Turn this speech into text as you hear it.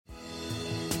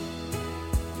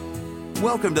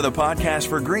Welcome to the podcast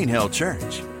for Green Hill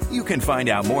Church. You can find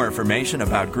out more information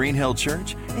about Green Hill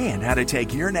Church and how to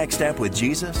take your next step with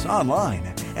Jesus online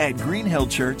at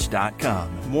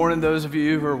greenhillchurch.com. Morning, those of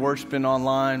you who are worshiping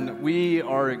online. We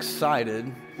are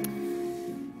excited.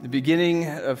 The beginning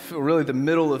of, really the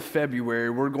middle of February,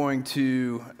 we're going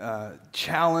to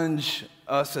challenge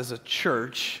us as a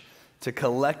church to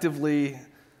collectively,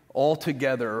 all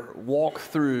together, walk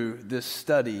through this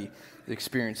study,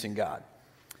 Experiencing God.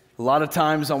 A lot of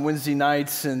times on Wednesday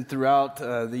nights and throughout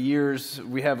the years,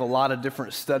 we have a lot of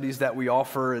different studies that we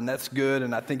offer, and that's good,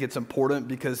 and I think it's important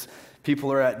because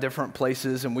people are at different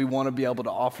places, and we want to be able to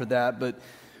offer that. But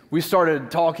we started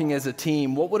talking as a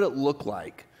team, what would it look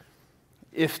like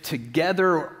if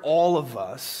together all of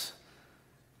us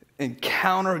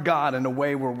encounter God in a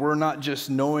way where we're not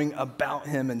just knowing about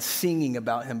Him and singing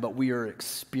about Him, but we are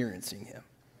experiencing Him?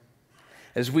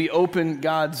 As we open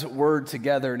God's Word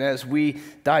together and as we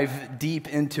dive deep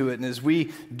into it and as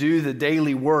we do the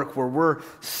daily work where we're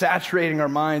saturating our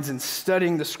minds and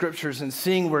studying the Scriptures and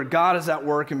seeing where God is at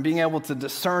work and being able to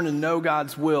discern and know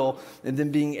God's will and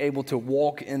then being able to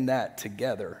walk in that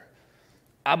together,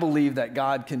 I believe that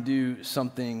God can do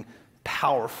something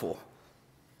powerful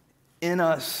in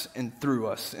us and through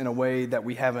us in a way that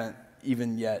we haven't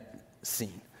even yet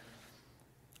seen.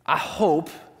 I hope,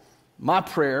 my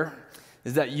prayer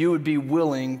is that you would be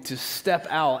willing to step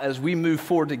out as we move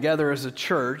forward together as a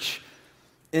church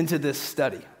into this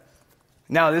study.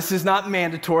 Now, this is not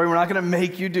mandatory. We're not going to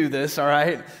make you do this, all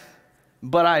right?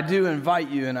 But I do invite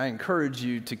you and I encourage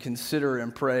you to consider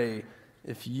and pray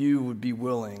if you would be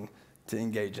willing to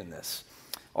engage in this.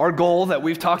 Our goal that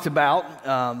we've talked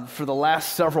about for the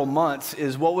last several months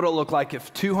is what would it look like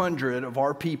if 200 of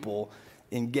our people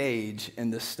engage in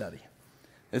this study?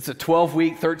 It's a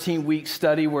 12-week, 13-week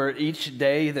study where each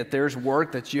day that there's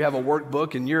work, that you have a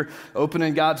workbook and you're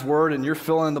opening God's Word and you're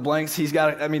filling in the blanks.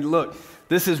 Look,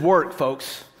 this is work,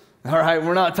 folks. All right,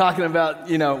 we're not talking about,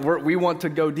 we want to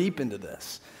go deep into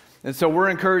this. And so we're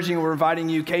inviting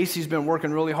you. Casey's been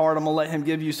working really hard. I'm going to let him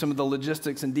give you some of the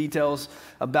logistics and details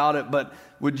about it. But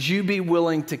would you be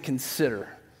willing to consider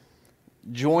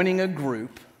joining a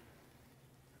group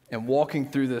and walking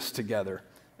through this together?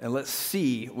 And let's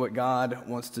see what God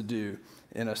wants to do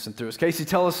in us and through us. Casey,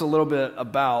 tell us a little bit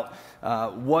about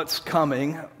what's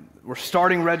coming. We're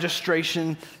starting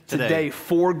registration today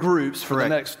for groups for the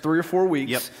next 3 or 4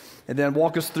 weeks. Yep. And then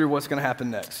walk us through what's going to happen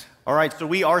next. All right, so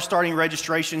we are starting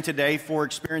registration today for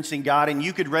Experiencing God, and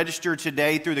you could register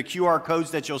today through the QR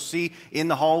codes that you'll see in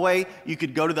the hallway. You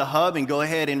could go to the hub and go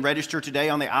ahead and register today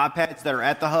on the iPads that are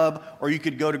at the hub, or you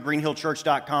could go to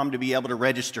greenhillchurch.com to be able to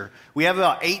register. We have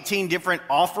about 18 different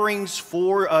offerings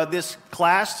for this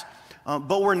class,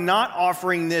 but we're not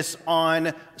offering this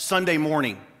on Sunday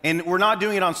morning. And we're not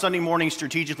doing it on Sunday morning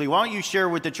strategically. Why don't you share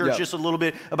with the church just a little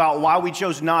bit about why we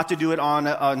chose not to do it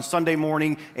on Sunday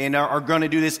morning and are going to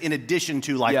do this in addition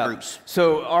to life groups?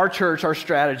 So our church, our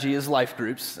strategy is life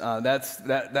groups.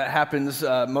 That happens.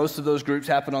 Most of those groups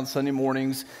happen on Sunday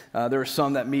mornings. There are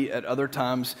some that meet at other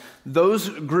times. Those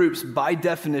groups, by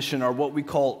definition, are what we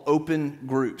call open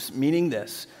groups, meaning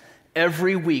this: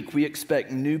 every week we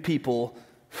expect new people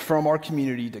from our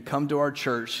community to come to our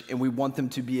church, and we want them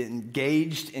to be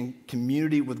engaged in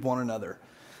community with one another.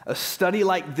 A study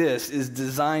like this is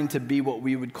designed to be what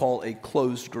we would call a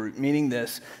closed group, meaning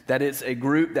this, that it's a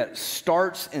group that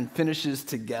starts and finishes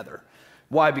together.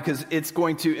 Why? Because it's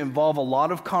going to involve a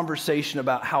lot of conversation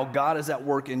about how God is at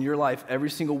work in your life every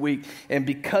single week. And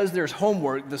because there's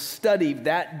homework, the study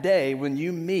that day when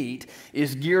you meet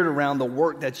is geared around the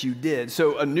work that you did.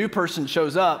 So a new person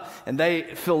shows up and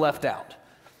they feel left out.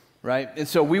 Right? And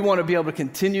so we want to be able to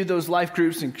continue those life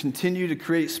groups and continue to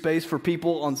create space for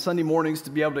people on Sunday mornings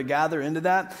to be able to gather into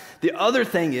that. The other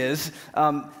thing is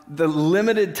the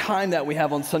limited time that we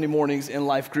have on Sunday mornings in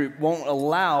life group won't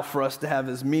allow for us to have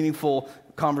as meaningful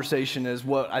conversation as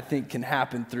what I think can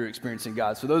happen through Experiencing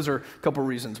God. So those are a couple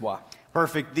reasons why.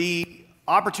 Perfect. The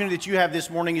opportunity that you have this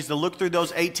morning is to look through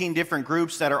those 18 different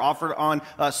groups that are offered on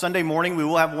Sunday morning. We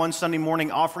will have one Sunday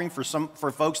morning offering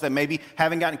for folks that maybe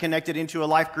haven't gotten connected into a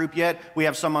life group yet. We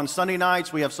have some on Sunday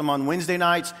nights, we have some on Wednesday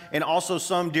nights, and also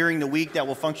some during the week that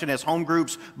will function as home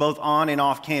groups both on and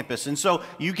off campus. And so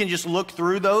you can just look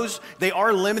through those. They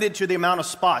are limited to the amount of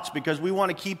spots because we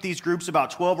want to keep these groups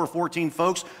about 12 or 14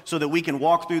 folks so that we can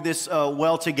walk through this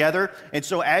well together. And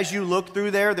so as you look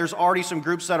through there's already some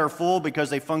groups that are full because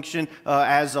they function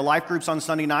as life groups on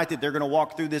Sunday night that they're going to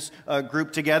walk through this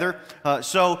group together.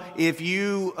 So if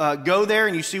you go there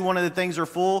and you see one of the things are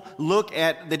full, look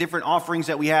at the different offerings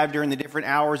that we have during the different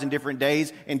hours and different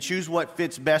days and choose what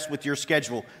fits best with your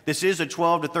schedule. This is a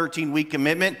 12 to 13 week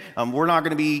commitment. We're not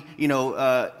going to be,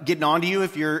 getting on to you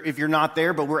if you're not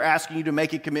there, but we're asking you to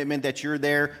make a commitment that you're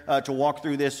there to walk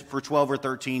through this for 12 or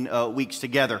 13 weeks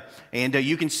together. And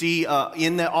you can see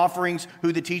in the offerings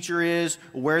who the teacher is,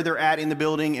 where they're at in the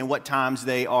building, and what times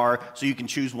they are, so you can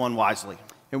choose one wisely.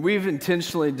 And we've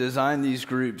intentionally designed these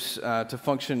groups to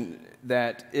function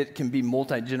that it can be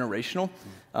multi-generational,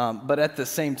 but at the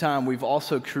same time, we've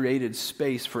also created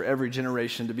space for every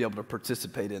generation to be able to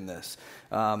participate in this.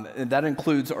 And that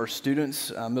includes our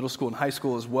students, middle school and high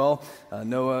school as well.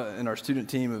 Noah and our student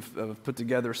team have put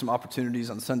together some opportunities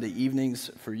on Sunday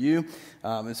evenings for you.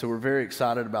 And so we're very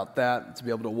excited about that, to be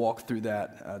able to walk through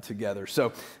that together.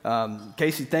 So,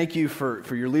 Casey, thank you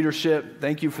for your leadership.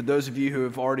 Thank you for those of you who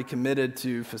have already committed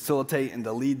to facilitate and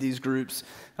to lead these groups.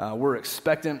 We're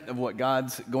expectant of what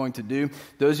God's going to do.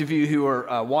 Those of you who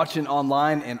are watching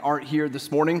online and aren't here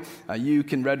this morning, you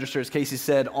can register, as Casey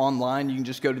said, online. You can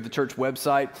just go to the church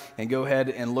website and go ahead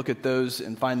and look at those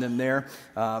and find them there.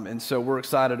 And so we're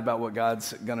excited about what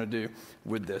God's going to do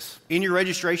with this. In your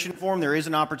registration form, there is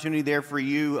an opportunity there for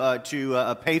you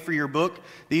to pay for your book.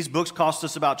 These books cost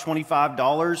us about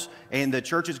 $25, and the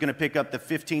church is going to pick up the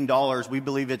 $15. We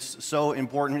believe it's so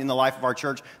important in the life of our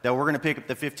church that we're going to pick up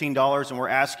the $15, and we're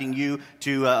asking you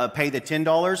to pay the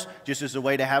 $10 just as a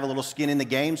way to have a little skin in the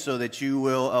game so that you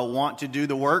will want to do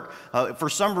the work. For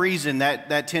some reason, that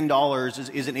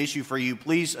 $10 is an issue for you.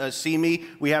 Please see me.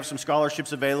 We have some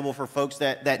scholarships available for folks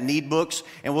that need books,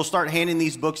 and we'll start handing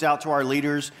these books out to our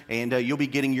leaders, and you'll be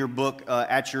getting your book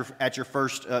at your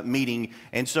first meeting.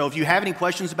 And so if you have any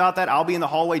questions about that, I'll be in the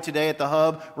hallway today at the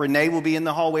hub. Renee will be in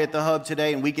the hallway at the hub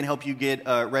today, and we can help you get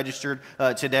registered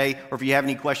today. Or if you have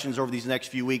any questions over these next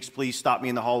few weeks, please stop me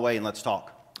in the hallway and let's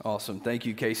talk. Awesome. Thank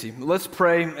you, Casey. Let's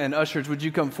pray, and ushers, would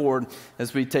you come forward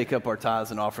as we take up our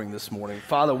tithes and offering this morning?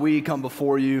 Father, we come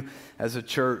before you as a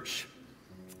church.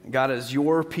 God, as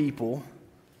your people,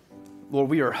 Lord,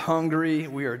 we are hungry,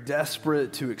 we are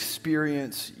desperate to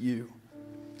experience you.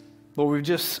 Lord, we've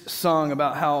just sung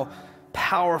about how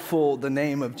powerful the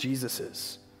name of Jesus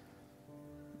is,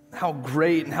 how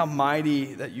great and how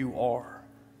mighty that you are.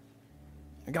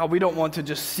 And God, we don't want to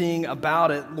just sing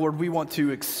about it. Lord, we want to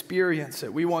experience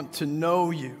it. We want to know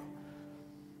you.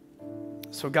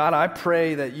 So God, I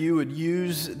pray that you would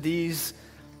use these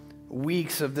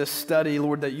weeks of this study,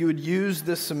 Lord, that you would use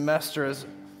this semester as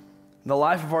the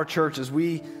life of our church, as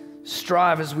we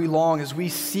strive, as we long, as we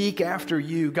seek after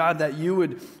you, God, that you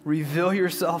would reveal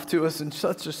yourself to us in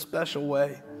such a special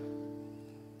way.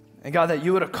 And God, that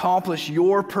you would accomplish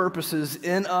your purposes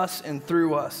in us and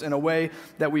through us in a way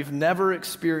that we've never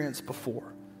experienced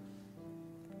before.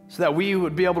 So that we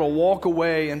would be able to walk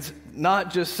away and not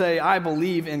just say, I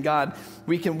believe in God.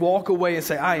 We can walk away and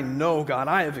say, I know God,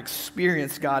 I have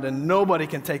experienced God, and nobody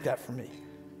can take that from me.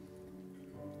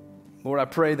 Lord, I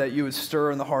pray that you would stir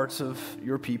in the hearts of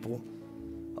your people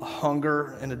a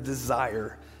hunger and a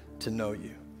desire to know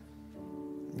you.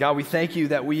 God, we thank you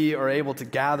that we are able to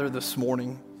gather this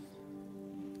morning.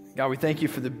 God, we thank you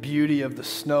for the beauty of the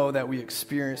snow that we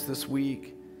experienced this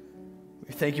week.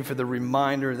 We thank you for the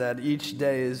reminder that each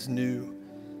day is new,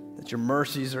 that your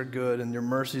mercies are good and your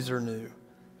mercies are new.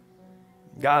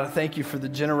 God, I thank you for the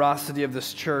generosity of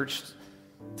this church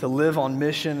to live on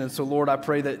mission. And so, Lord, I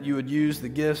pray that you would use the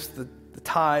gifts, the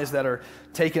tithes that are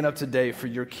taken up today for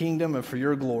your kingdom and for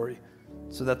your glory,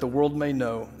 so that the world may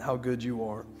know how good you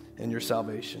are in your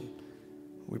salvation.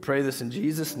 We pray this in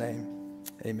Jesus' name.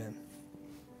 Amen.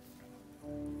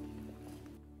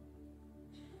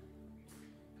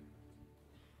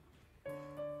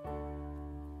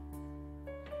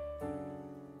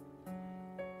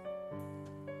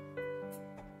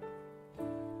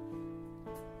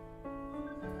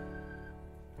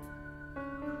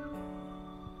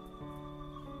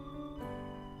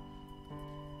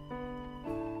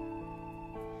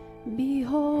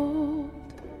 Behold,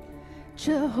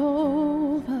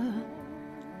 Jehovah,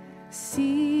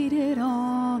 seated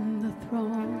on the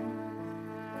throne.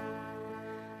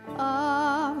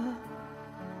 Abba,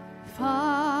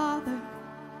 Father,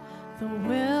 the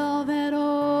well that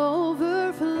overflows,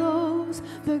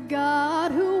 the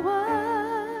God who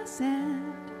was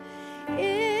and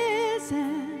is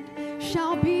and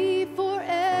shall be forevermore.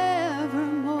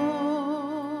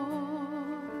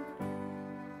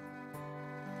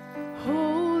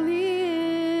 Holy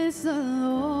is the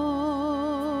Lord.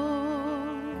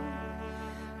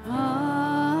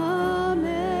 Amen.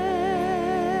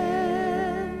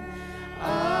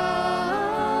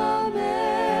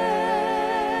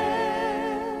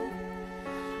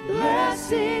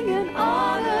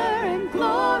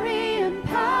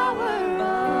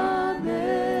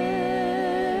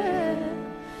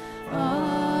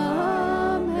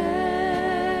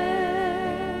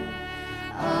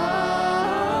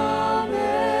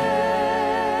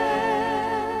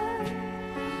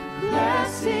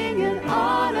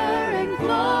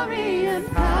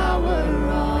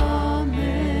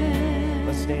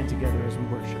 stand together as we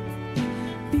worship.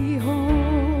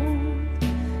 Behold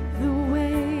the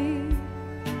way,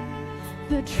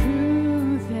 the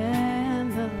truth,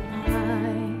 and the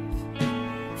life.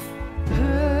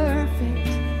 Perfect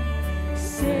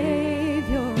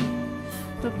Savior,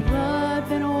 the blood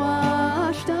that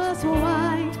washed us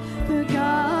white, the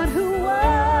God who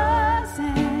was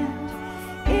and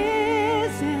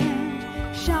is and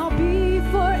shall be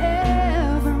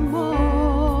forevermore.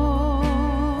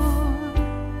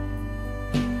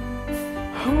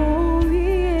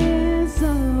 Holy is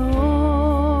the Lord.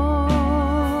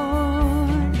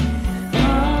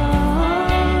 Amen.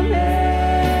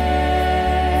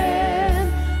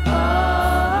 Amen.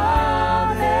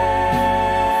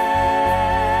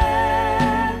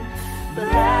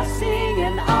 Blessing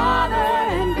and honor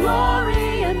and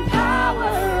glory and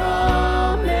power.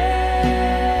 Amen.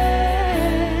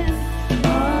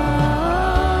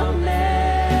 Amen.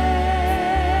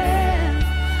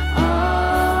 Amen.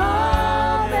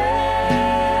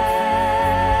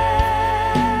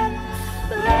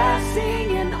 Blessing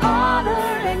and honor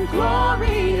and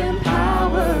glory and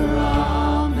power.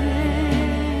 Amen.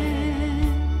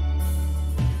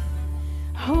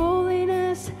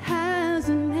 Holiness has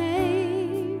a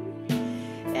name,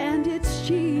 and it's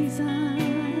Jesus.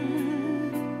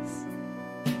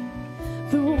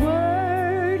 The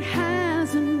Word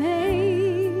has a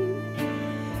name,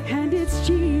 and it's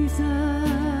Jesus.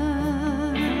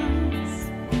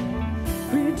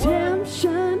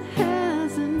 Redemption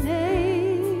has a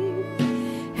name,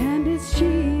 and it's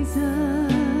Jesus.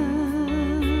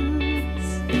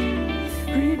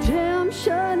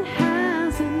 Redemption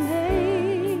has a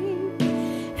name,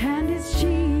 and it's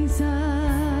Jesus.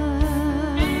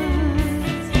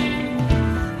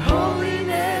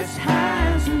 Holiness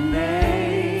has a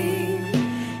name,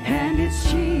 and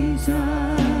it's Jesus.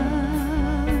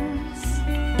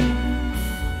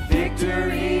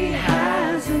 Victory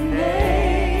has a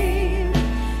name,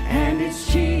 and it's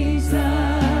Jesus.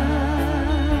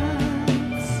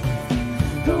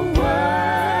 The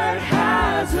Word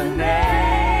has a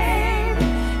name,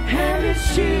 and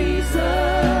it's Jesus.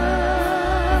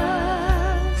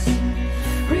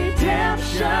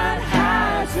 Redemption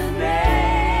has a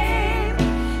name,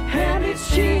 and it's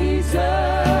Jesus.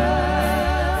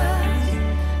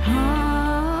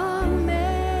 Amen.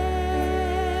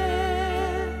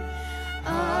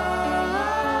 Amen.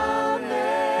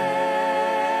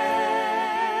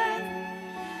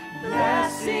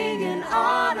 Blessing and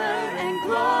honor and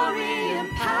glory and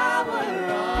power.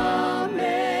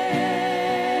 Amen.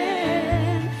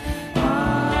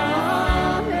 Amen.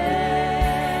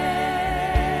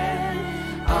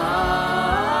 Amen.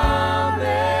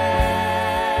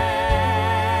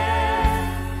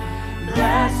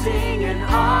 Blessing and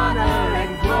honor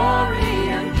and glory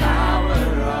and power.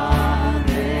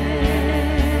 Amen.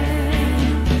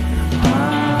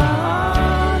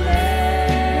 Amen.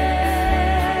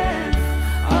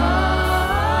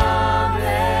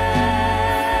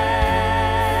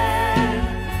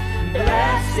 Amen.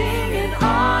 Blessing and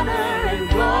honor and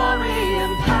glory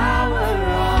and power.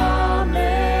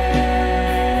 Amen.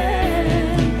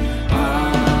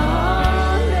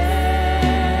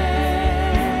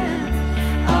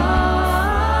 Amen.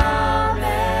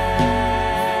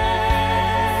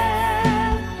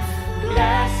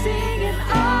 Blessing and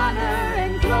honor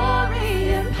and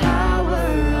glory and power.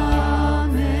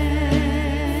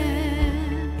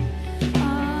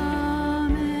 Amen.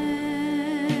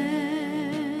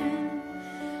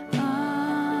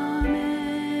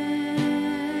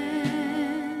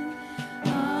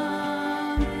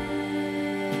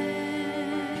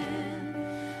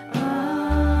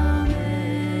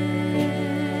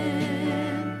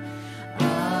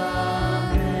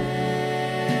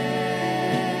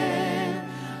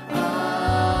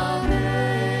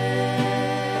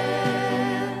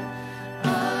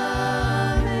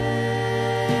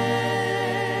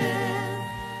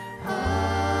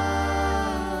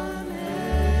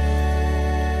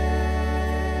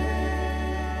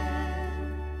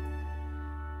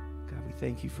 God, we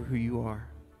thank you for who you are.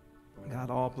 God,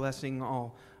 all blessing,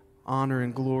 all honor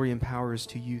and glory and power is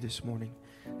to you this morning.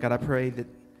 God, I pray that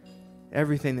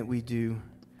everything that we do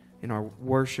in our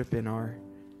worship, in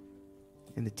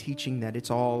the teaching, that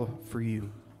it's all for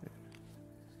you.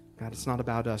 God, it's not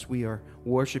about us. We are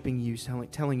worshiping you,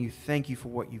 telling you thank you for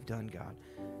what you've done, God.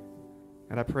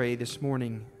 And I pray this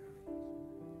morning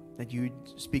that you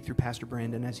would speak through Pastor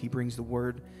Brandon as he brings the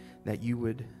word, that you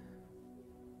would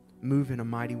move in a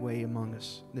mighty way among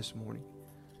us this morning.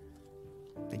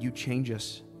 That you change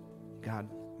us, God,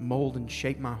 mold and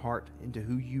shape my heart into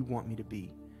who you want me to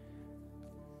be.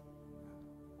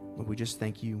 Lord, we just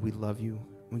thank you. We love you.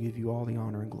 We give you all the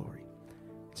honor and glory.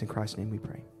 It's in Christ's name we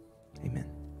pray. Amen.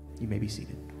 You may be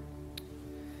seated.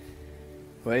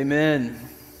 Well, amen.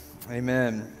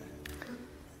 Amen.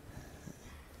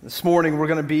 This morning we're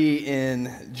going to be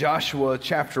in Joshua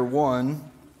chapter 1.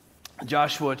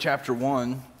 Joshua chapter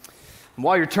 1. And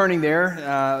while you're turning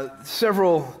there,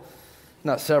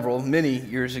 many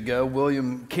years ago,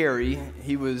 William Carey,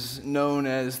 he was known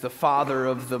as the father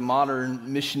of the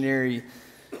modern missionary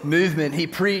movement. He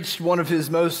preached one of his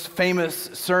most famous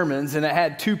sermons, and it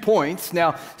had 2 points.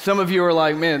 Now, some of you are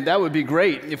like, man, that would be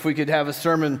great if we could have a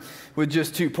sermon with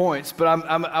just 2 points, but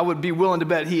I would be willing to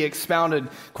bet he expounded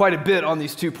quite a bit on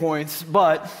these 2 points.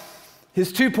 But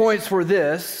his 2 points were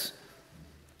this.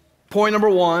 Point number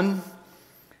 1,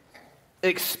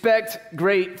 expect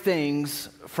great things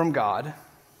from God.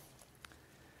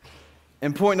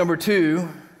 And point number 2,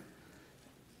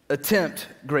 attempt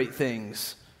great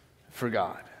things for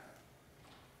God.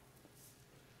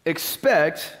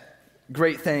 Expect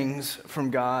great things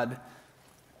from God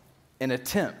and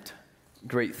attempt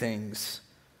great things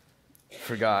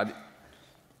for God.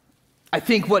 I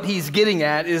think what he's getting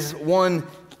at is one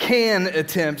can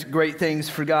attempt great things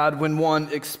for God when one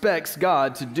expects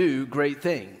God to do great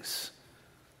things.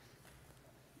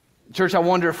 Church, I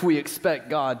wonder if we expect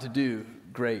God to do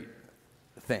great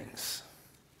things.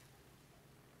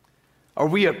 Are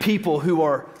we a people who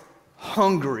are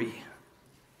hungry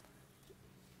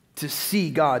to see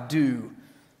God do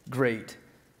great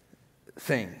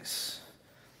things?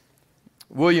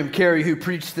 William Carey, who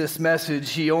preached this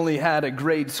message, he only had a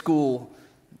grade school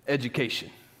education.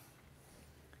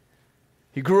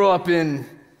 He grew up in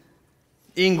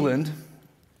England,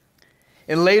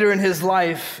 and later in his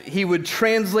life, he would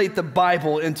translate the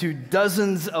Bible into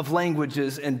dozens of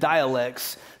languages and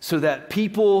dialects so that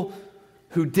people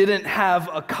who didn't have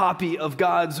a copy of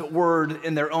God's word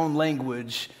in their own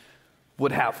language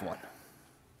would have one.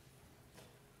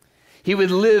 He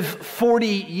would live 40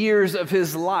 years of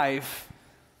his life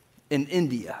in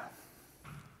India,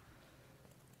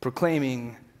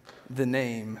 proclaiming the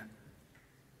name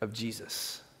of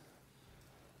Jesus.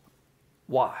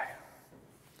 Why?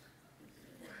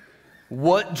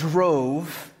 What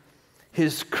drove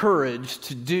his courage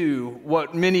to do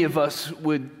what many of us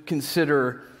would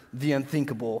consider the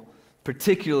unthinkable,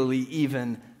 particularly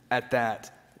even at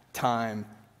that time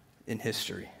in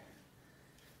history?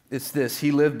 It's this.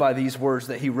 He lived by these words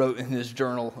that he wrote in his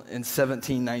journal in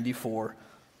 1794.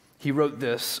 He wrote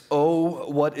this: "Oh,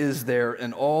 what is there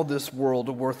in all this world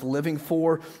worth living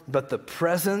for but the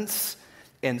presence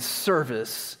and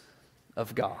service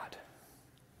of God?"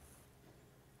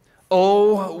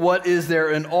 Oh, what is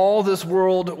there in all this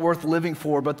world worth living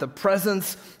for but the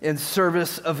presence and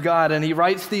service of God? And he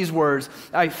writes these words: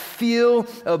 "I feel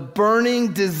a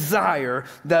burning desire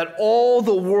that all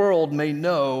the world may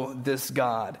know this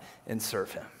God and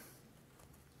serve him."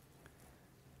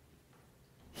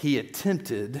 He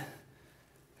attempted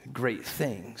great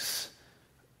things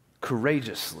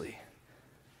courageously.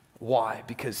 Why?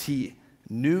 Because he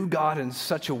knew God in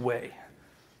such a way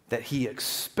that he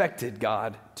expected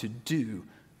God to do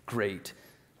great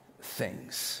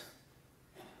things.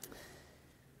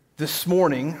 This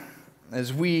morning,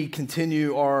 as we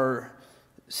continue our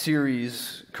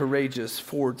series, Courageous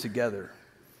Forward Together,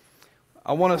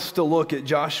 I want us to look at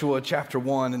Joshua chapter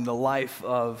 1 and the life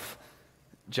of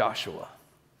Joshua,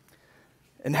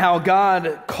 and how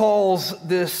God calls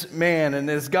this man, and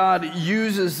as God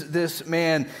uses this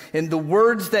man, and the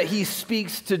words that he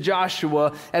speaks to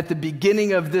Joshua at the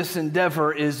beginning of this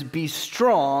endeavor is be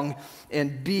strong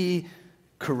and be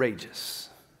courageous.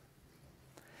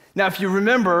 Now, if you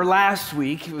remember last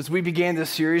week, as we began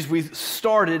this series, we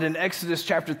started in Exodus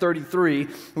chapter 33.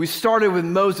 We started with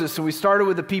Moses, and we started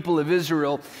with the people of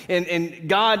Israel, and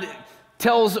God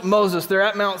tells Moses, they're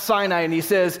at Mount Sinai, and he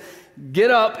says,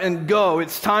 get up and go.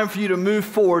 It's time for you to move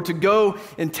forward, to go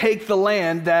and take the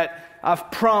land that I've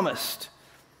promised.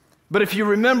 But if you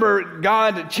remember,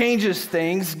 God changes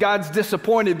things. God's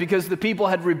disappointed because the people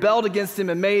had rebelled against him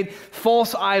and made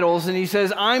false idols. And he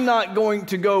says, I'm not going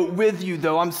to go with you,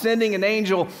 though. I'm sending an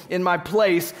angel in my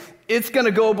place. It's going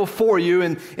to go before you,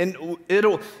 and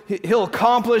he'll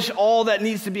accomplish all that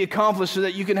needs to be accomplished so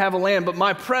that you can have a land. But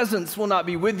my presence will not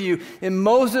be with you. And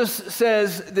Moses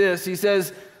says this. He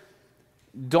says,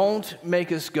 don't make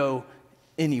us go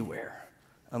anywhere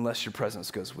unless your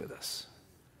presence goes with us.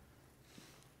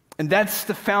 And that's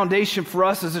the foundation for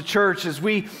us as a church. As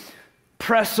we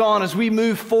press on, as we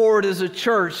move forward as a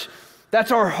church,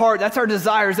 that's our heart, that's our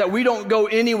desire, is that we don't go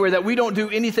anywhere, that we don't do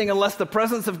anything unless the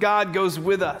presence of God goes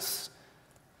with us.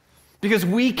 Because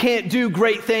we can't do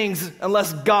great things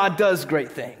unless God does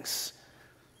great things.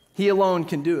 He alone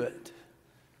can do it.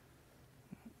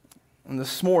 And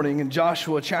this morning in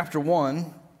Joshua chapter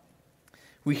 1,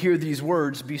 we hear these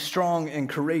words, "Be strong and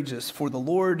courageous, for the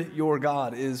Lord your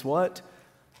God is" what?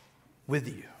 With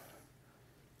you.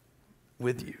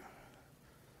 With you.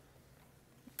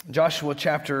 Joshua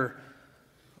chapter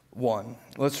 1.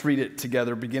 Let's read it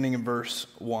together, beginning in verse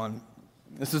 1.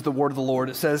 This is the word of the Lord.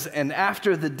 It says, "And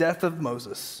after the death of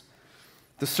Moses,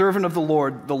 the servant of the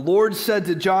Lord said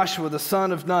to Joshua, the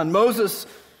son of Nun," Moses'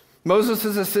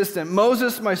 assistant,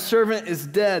 "Moses, my servant, is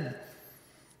dead.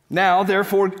 Now,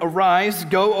 therefore, arise,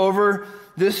 go over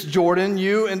this Jordan,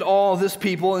 you and all this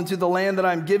people, into the land that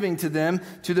I'm giving to them,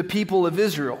 to the people of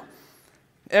Israel.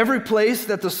 Every place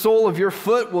that the sole of your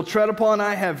foot will tread upon,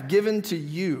 I have given to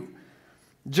you,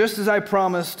 just as I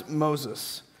promised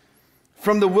Moses.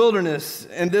 From the wilderness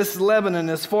and this Lebanon,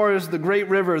 as far as the great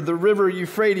river, the river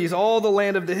Euphrates, all the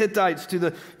land of the Hittites, to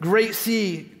the great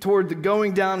sea, toward the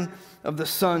going down of the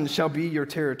sun, shall be your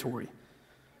territory.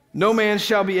 No man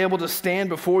shall be able to stand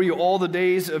before you all the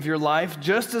days of your life.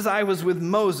 Just as I was with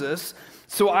Moses,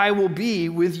 so I will be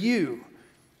with you.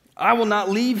 I will not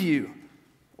leave you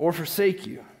or forsake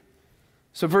you."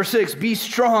 So verse 6, "Be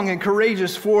strong and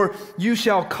courageous, for you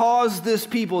shall cause this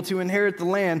people to inherit the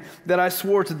land that I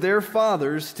swore to their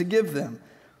fathers to give them.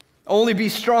 Only be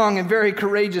strong and very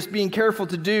courageous, being careful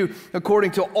to do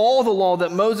according to all the law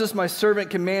that Moses my servant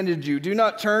commanded you. Do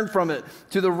not turn from it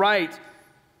to the right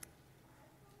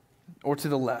or to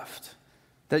the left,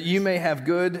 that you may have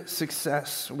good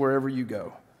success wherever you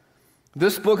go.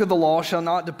 This book of the law shall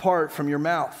not depart from your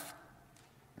mouth,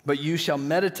 but you shall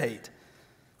meditate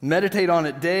on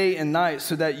it day and night,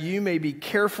 so that you may be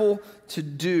careful to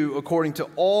do according to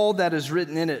all that is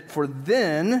written in it. For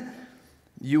then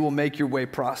you will make your way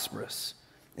prosperous,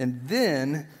 and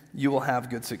then you will have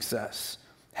good success.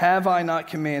 Have I not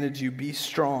commanded you, be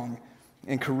strong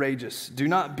and courageous? Do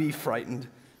not be frightened.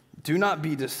 Do not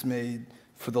be dismayed,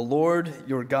 for the Lord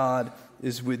your God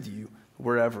is with you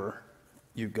wherever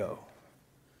you go."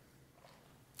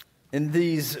 In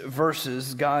these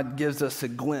verses, God gives us a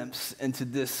glimpse into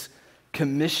this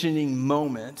commissioning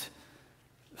moment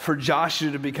for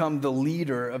Joshua to become the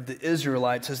leader of the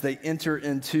Israelites as they enter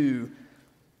into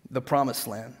the promised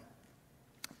land.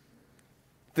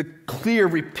 The clear,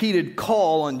 repeated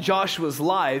call on Joshua's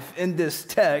life in this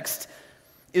text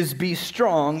is be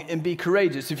strong and be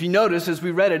courageous. If you notice, as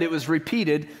we read it, it was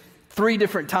repeated 3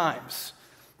 different times.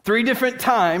 3 different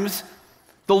times,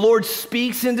 the Lord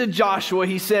speaks into Joshua.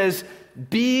 He says,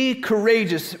 be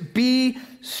courageous, be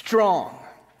strong.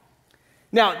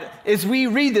 Now, as we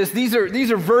read this, these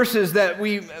are verses that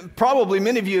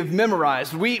many of you have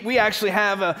memorized. We actually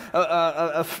have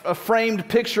a framed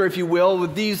picture, if you will,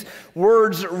 with these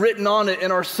words written on it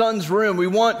in our son's room. We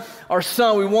want our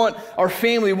son, we want our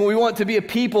family, we want to be a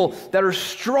people that are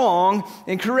strong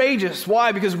and courageous.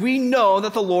 Why? Because we know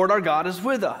that the Lord our God is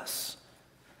with us.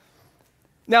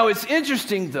 Now, it's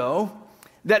interesting, though,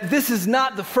 that this is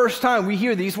not the first time we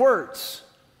hear these words.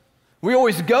 We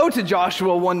always go to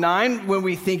Joshua 1:9 when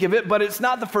we think of it, but it's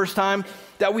not the first time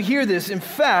that we hear this. In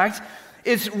fact,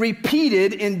 it's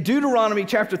repeated in Deuteronomy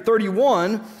chapter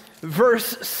 31,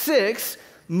 verse 6.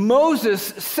 Moses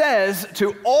says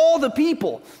to all the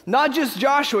people, not just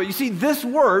Joshua. You see, this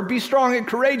word, be strong and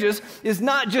courageous, is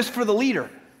not just for the leader.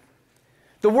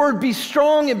 The word be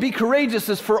strong and be courageous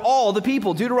is for all the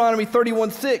people. Deuteronomy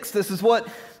 31:6, this is what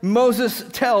Moses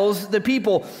tells the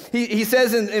people. He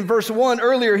says in verse 1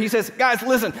 earlier, he says, guys,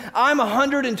 listen, I'm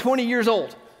 120 years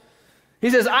old. He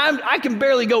says, I can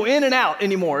barely go in and out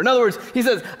anymore. In other words, he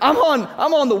says, I'm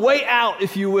on the way out,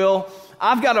 if you will.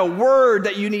 I've got a word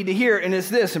that you need to hear, and it's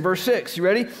this, in verse 6. You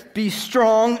ready? Be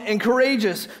strong and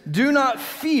courageous. Do not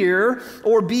fear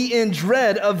or be in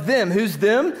dread of them. Who's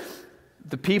them?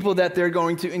 The people that they're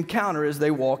going to encounter as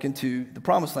they walk into the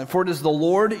promised land. For it is the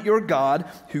Lord your God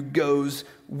who goes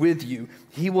with you.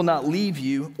 He will not leave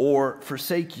you or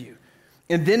forsake you.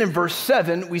 And then in verse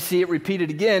 7, we see it repeated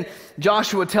again.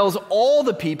 Joshua tells all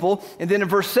the people, and then in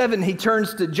verse 7, he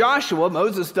turns to Joshua,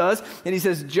 Moses does, and he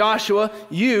says, Joshua,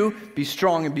 you be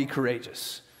strong and be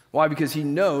courageous. Why? Because he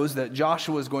knows that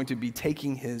Joshua is going to be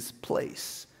taking his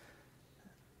place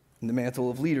in the mantle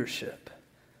of leadership.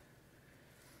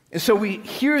 And so we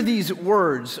hear these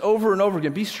words over and over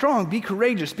again, be strong, be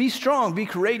courageous, be strong, be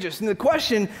courageous. And the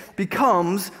question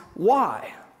becomes,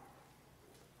 why?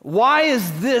 Why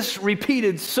is this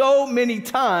repeated so many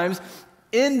times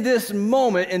in this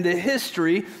moment in the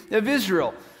history of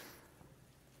Israel?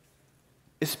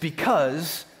 It's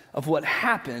because of what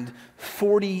happened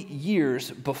 40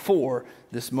 years before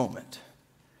this moment.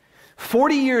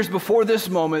 40 years before this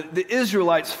moment, the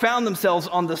Israelites found themselves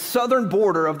on the southern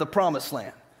border of the Promised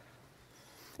Land.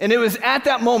 And it was at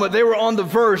that moment they were on the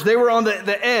verge, they were on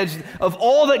the edge of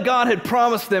all that God had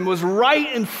promised them was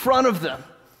right in front of them.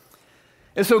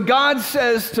 And so God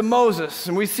says to Moses,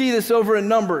 and we see this over in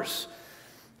Numbers,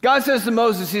 God says to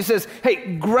Moses, he says,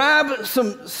 hey, grab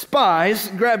some spies,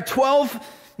 grab 12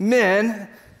 men,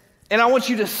 and I want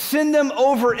you to send them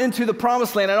over into the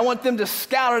Promised Land, and I want them to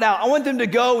scout it out. I want them to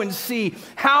go and see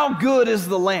how good is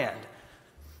the land.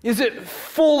 Is it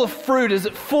full of fruit? Is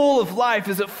it full of life?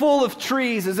 Is it full of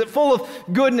trees? Is it full of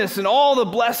goodness and all the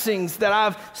blessings that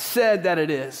I've said that it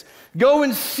is? Go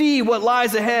and see what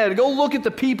lies ahead. Go look at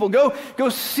the people. Go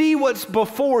see what's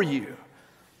before you.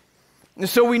 And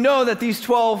so we know that these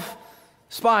 12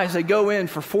 spies, they go in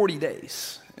for 40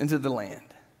 days into the land.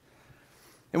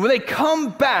 And when they come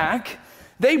back,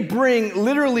 they bring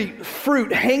literally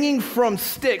fruit hanging from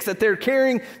sticks that they're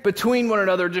carrying between one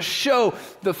another to show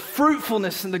the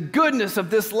fruitfulness and the goodness of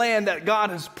this land that God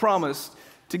has promised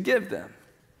to give them.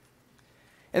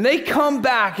 And they come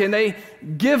back and they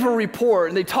give a report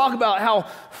and they talk about how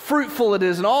fruitful it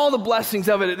is and all the blessings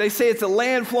of it. They say it's a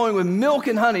land flowing with milk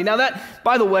and honey. Now that,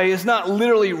 by the way, is not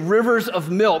literally rivers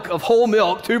of milk, of whole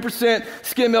milk, 2%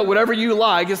 skim milk, whatever you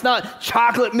like. It's not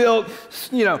chocolate milk,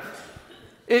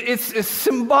 It's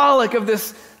symbolic of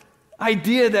this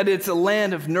idea that it's a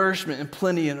land of nourishment and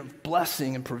plenty and of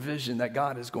blessing and provision that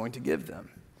God is going to give them.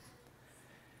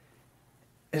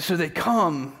 And so they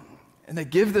come and they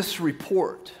give this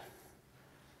report.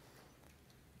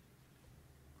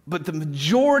 But the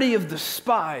majority of the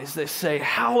spies, they say,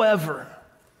 however,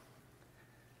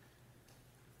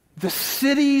 the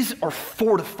cities are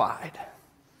fortified.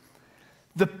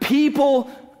 The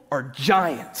people are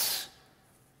giants.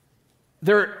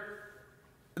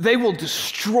 They will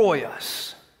destroy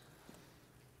us.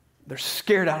 They're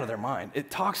scared out of their mind. It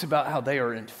talks about how they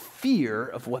are in fear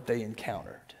of what they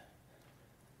encountered.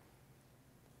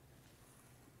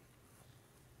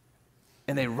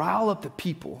 And they rile up the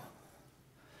people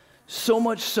so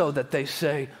much so that they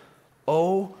say,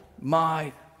 oh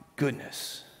my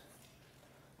goodness,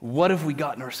 what have we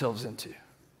gotten ourselves into?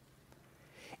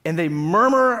 And they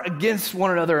murmur against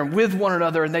one another and with one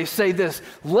another, and they say this,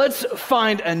 let's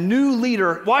find a new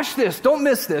leader, watch this, don't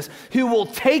miss this, who will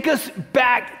take us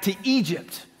back to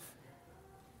Egypt.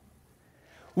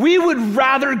 We would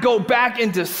rather go back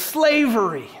into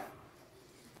slavery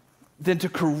than to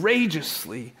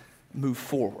courageously move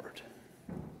forward.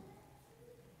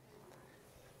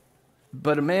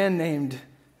 But a man named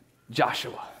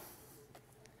Joshua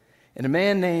and a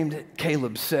man named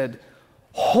Caleb said,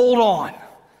 hold on,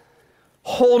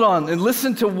 and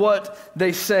listen to what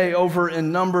they say over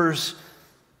in Numbers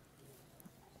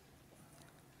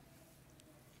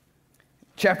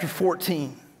chapter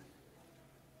 14.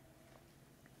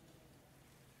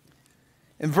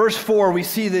 In verse 4, we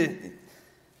see the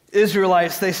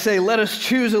Israelites, they say, let us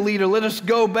choose a leader, let us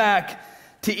go back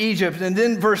to Egypt. And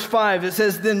then verse 5, it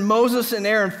says, then Moses and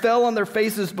Aaron fell on their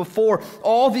faces before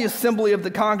all the assembly of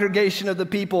the congregation of the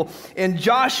people. And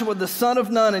Joshua the son of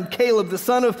Nun and Caleb the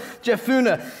son of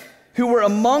Jephunneh, who were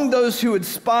among those who had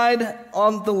spied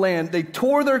on the land, they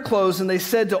tore their clothes and they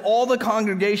said to all the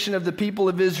congregation of the people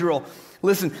of Israel,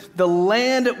 listen, the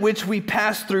land which we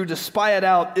passed through to spy it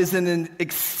out is an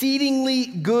exceedingly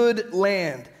good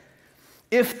land.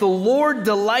 If the Lord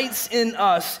delights in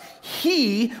us,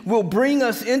 he will bring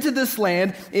us into this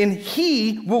land, and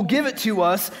he will give it to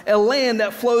us, a land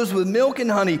that flows with milk and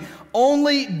honey.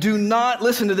 Only do not,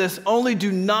 listen to this, only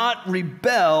do not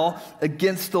rebel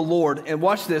against the Lord. And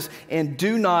watch this, and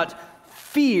do not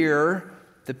fear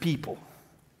the people.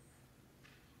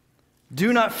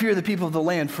 Do not fear the people of the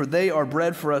land, for they are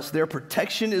bread for us. Their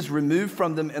protection is removed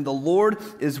from them, and the Lord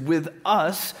is with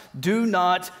us. Do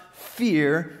not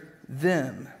fear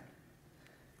them.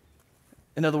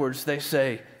 In other words, they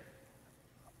say,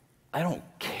 I don't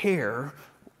care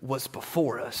what's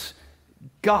before us.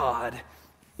 God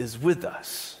is with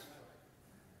us.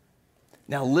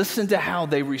 Now listen to how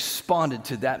they responded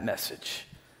to that message.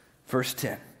 Verse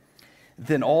 10.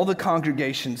 Then all the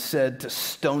congregation said to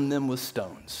stone them with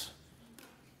stones.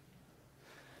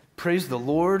 Praise the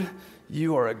Lord,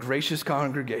 you are a gracious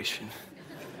congregation.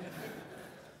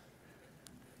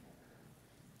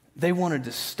 They wanted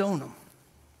to stone him.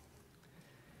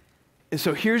 And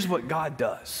so here's what God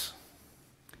does.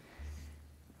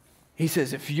 He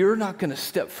says, if you're not going to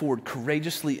step forward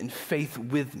courageously in faith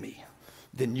with me,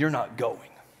 then you're not going.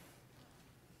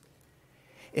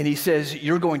 And he says,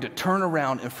 you're going to turn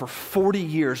around and for 40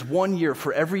 years, 1 year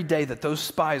for every day that those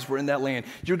spies were in that land,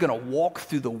 you're going to walk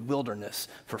through the wilderness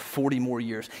for 40 more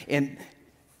years. And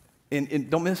and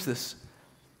don't miss this,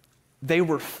 they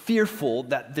were fearful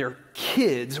that their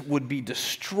kids would be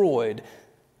destroyed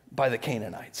by the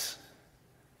Canaanites.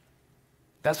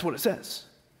 That's what it says.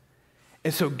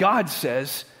 And so God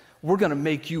says, we're going to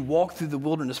make you walk through the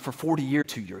wilderness for 40 years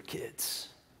to your kids.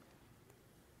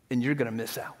 And you're going to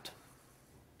miss out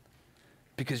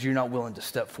because you're not willing to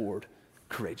step forward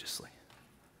courageously.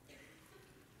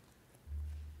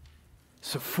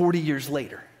 So 40 years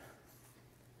later,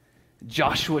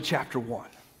 Joshua chapter 1,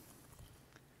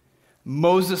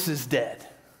 Moses is dead.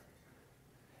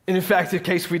 And in fact, in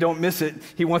case we don't miss it,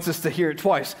 he wants us to hear it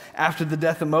twice. After the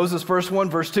death of Moses, verse 1,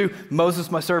 verse 2, Moses,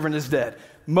 my servant, is dead.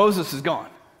 Moses is gone.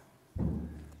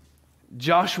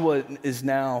 Joshua is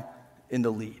now in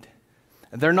the lead.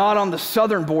 And they're not on the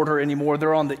southern border anymore.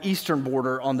 They're on the eastern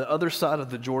border on the other side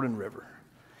of the Jordan River.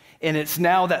 And it's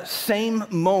now that same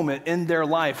moment in their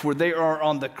life where they are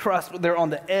on the crust, they're on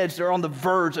the edge, they're on the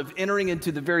verge of entering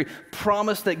into the very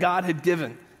promise that God had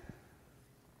given.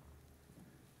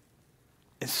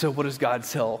 And so what does God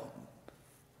tell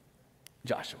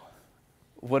Joshua?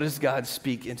 What does God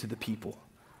speak into the people?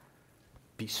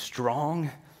 Be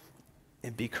strong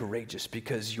and be courageous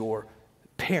because your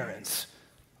parents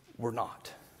were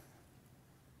not.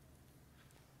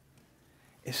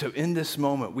 And so in this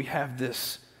moment, we have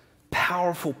this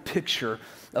powerful picture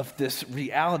of this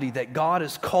reality that God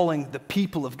is calling the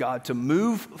people of God to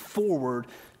move forward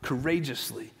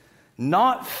courageously,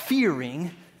 not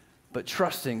fearing, but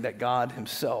trusting that God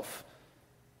himself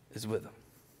is with them.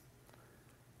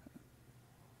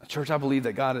 Church, I believe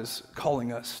that God is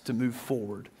calling us to move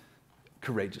forward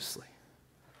courageously.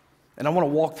 And I want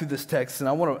to walk through this text, and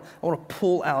I want to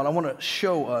pull out, I want to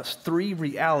show us 3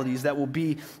 realities that will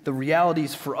be the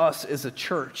realities for us as a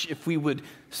church if we would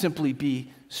simply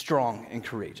be strong and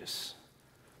courageous.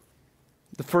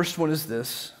 The first one is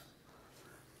this: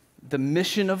 the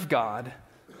mission of God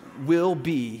will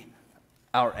be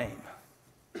our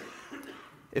aim.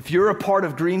 If you're a part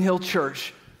of Green Hill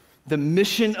Church, the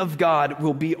mission of God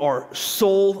will be our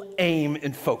sole aim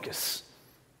and focus.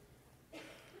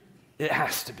 It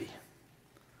has to be.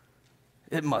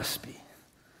 It must be.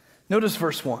 Notice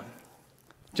verse 1,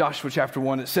 Joshua chapter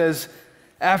 1. It says,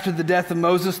 after the death of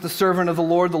Moses, the servant of the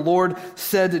Lord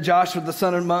said to Joshua the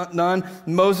son of Nun,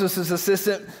 Moses'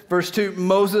 assistant, verse 2,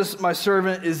 Moses, my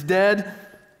servant, is dead.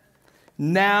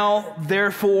 Now,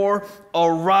 therefore,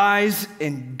 arise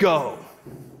and go.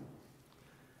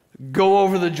 Go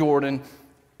over the Jordan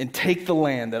and take the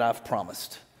land that I've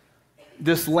promised,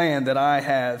 this land that I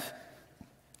have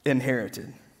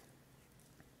inherited.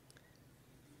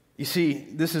 You see,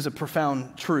 this is a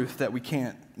profound truth that we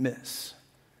can't miss.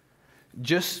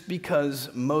 Just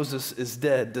because Moses is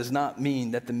dead does not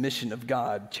mean that the mission of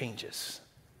God changes.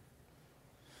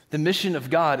 The mission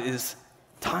of God is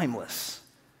timeless.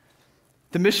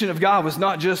 The mission of God was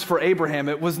not just for Abraham.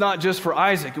 It was not just for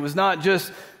Isaac. It was not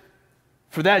just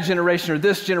for that generation or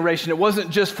this generation. It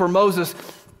wasn't just for Moses.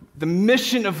 The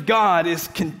mission of God is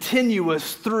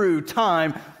continuous through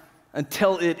time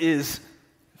until it is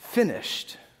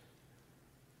finished.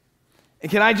 And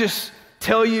can I just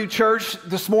tell you, church,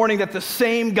 this morning that the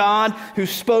same God who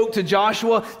spoke to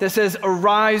Joshua that says,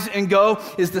 arise and go,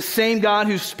 is the same God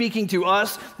who's speaking to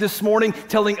us this morning,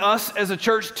 telling us as a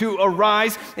church to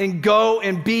arise and go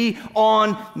and be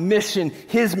on mission,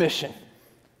 his mission,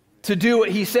 to do what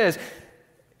he says.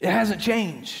 It hasn't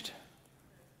changed.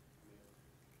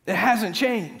 It hasn't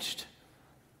changed.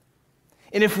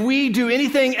 And if we do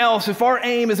anything else, if our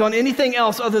aim is on anything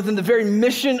else other than the very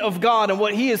mission of God and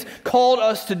what he has called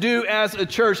us to do as a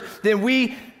church, then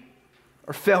we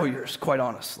are failures, quite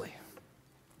honestly.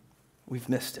 We've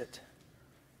missed it.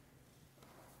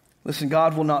 Listen,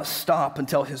 God will not stop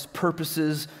until his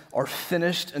purposes are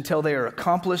finished, until they are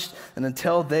accomplished, and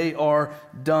until they are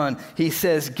done. He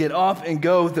says, get up and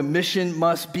go. The mission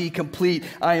must be complete.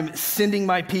 I am sending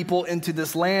my people into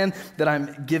this land that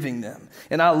I'm giving them.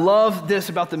 And I love this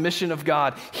about the mission of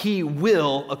God. He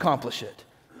will accomplish it.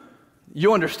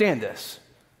 You understand this.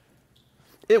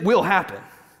 It will happen.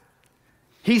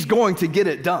 He's going to get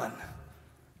it done.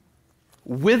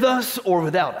 With us or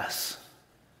without us.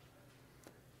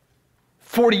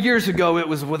 40 years ago, it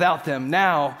was without them.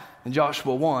 Now, in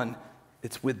Joshua 1,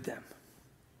 it's with them.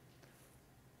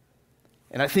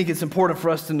 And I think it's important for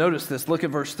us to notice this. Look at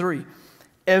verse 3.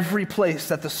 Every place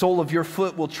that the sole of your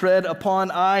foot will tread upon,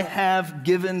 I have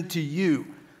given to you,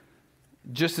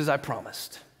 just as I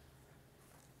promised.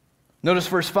 Notice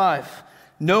verse 5.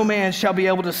 No man shall be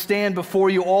able to stand before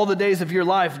you all the days of your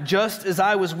life. Just as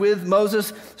I was with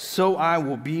Moses, so I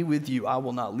will be with you. I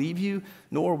will not leave you,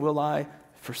 nor will I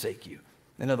forsake you.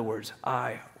 In other words,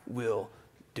 I will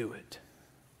do it.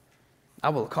 I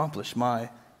will accomplish my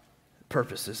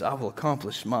purposes. I will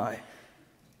accomplish my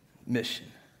mission.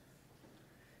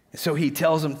 And so he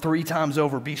tells them 3 times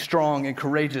over, be strong and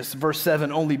courageous. Verse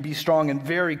 7, only be strong and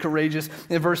very courageous.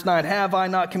 In verse 9, have I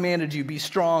not commanded you, be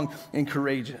strong and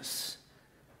courageous.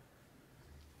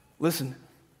 Listen,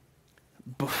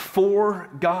 before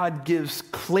God gives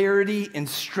clarity and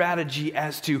strategy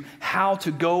as to how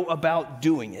to go about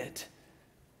doing it,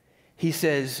 he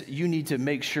says you need to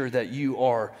make sure that you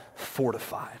are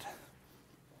fortified,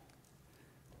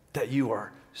 that you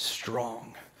are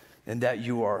strong, and that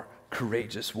you are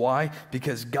courageous. Why?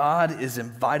 Because God is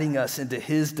inviting us into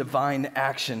his divine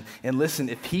action. And listen,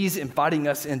 if he's inviting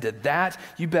us into that,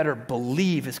 you better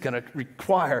believe it's going to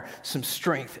require some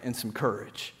strength and some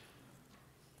courage.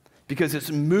 Because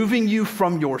it's moving you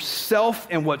from yourself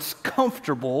and what's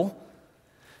comfortable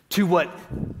to what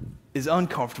is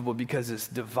uncomfortable, because it's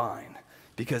divine,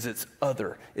 because it's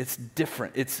other, it's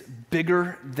different, it's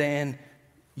bigger than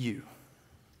you.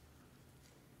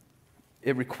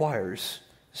 It requires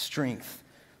strength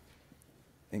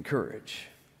and courage.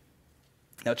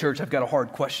 Now, church, I've got a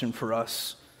hard question for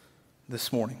us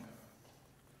this morning.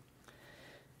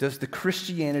 Does the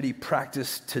Christianity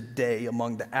practiced today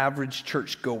among the average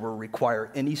churchgoer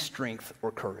require any strength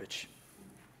or courage?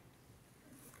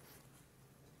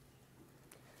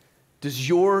 Does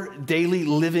your daily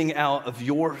living out of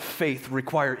your faith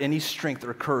require any strength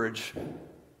or courage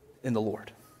in the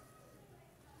Lord?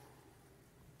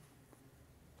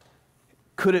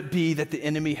 Could it be that the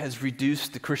enemy has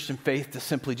reduced the Christian faith to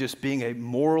simply just being a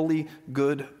morally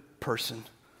good person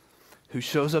who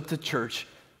shows up to church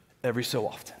every so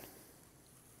often?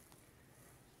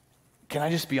 Can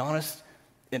I just be honest?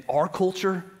 In our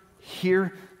culture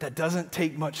here, that doesn't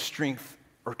take much strength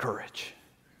or courage.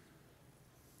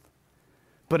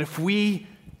 But if we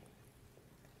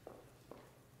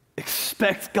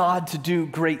expect God to do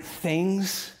great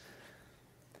things,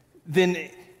 then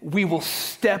we will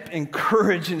step in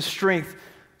courage and strength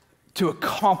to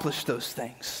accomplish those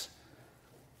things.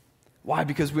 Why?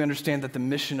 Because we understand that the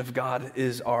mission of God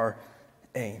is our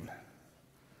aim.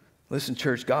 Listen,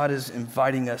 church, God is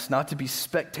inviting us not to be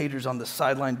spectators on the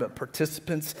sideline, but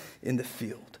participants in the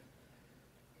field.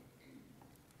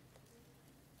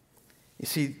 You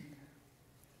see,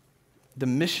 the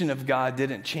mission of God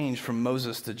didn't change from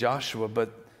Moses to Joshua,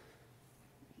 but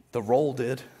the role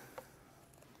did.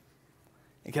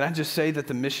 And can I just say that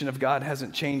the mission of God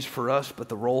hasn't changed for us, but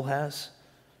the role has?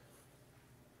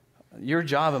 Your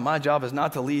job and my job is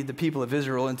not to lead the people of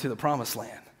Israel into the promised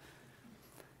land.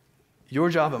 Your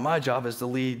job and my job is to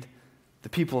lead the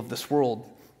people of this world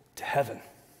to heaven,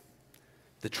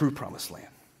 the true promised land.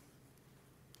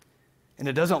 And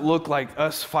it doesn't look like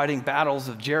us fighting battles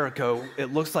of Jericho.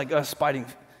 It looks like us fighting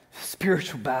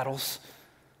spiritual battles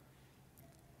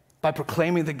by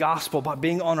proclaiming the gospel, by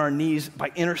being on our knees,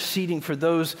 by interceding for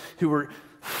those who are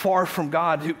far from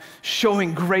God, who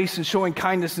showing grace and showing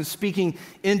kindness and speaking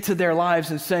into their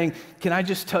lives and saying, can I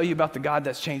just tell you about the God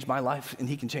that's changed my life, and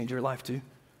he can change your life too?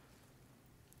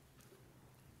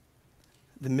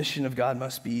 The mission of God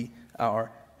must be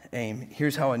our aim.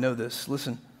 Here's how I know this.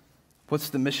 Listen, what's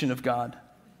the mission of God?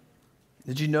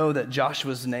 Did you know that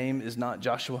Joshua's name is not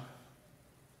Joshua?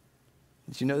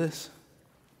 Did you know this?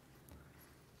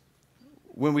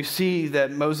 When we see that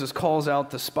Moses calls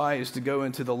out the spies to go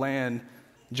into the land,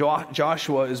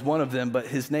 Joshua is one of them, but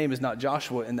his name is not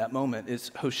Joshua in that moment.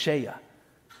 It's Hoshea.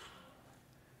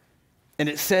 And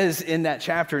it says in that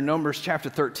chapter, Numbers chapter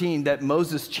 13, that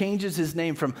Moses changes his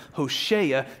name from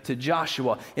Hoshea to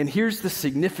Joshua. And here's the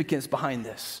significance behind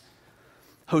this.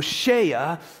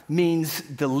 Hoshea means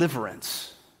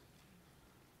deliverance.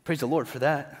 Praise the Lord for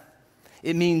that.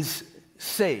 It means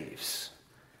saves.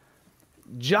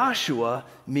 Joshua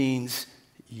means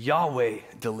Yahweh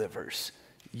delivers.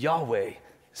 Yahweh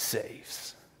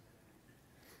saves.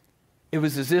 It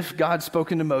was as if God spoke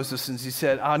to Moses and he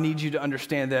said, I need you to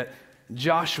understand that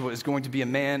Joshua is going to be a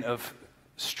man of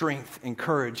strength and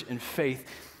courage and faith.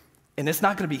 And it's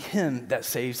not going to be him that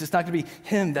saves. It's not going to be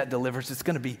him that delivers. It's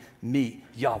going to be me,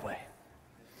 Yahweh.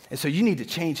 And so you need to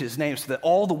change his name so that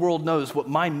all the world knows what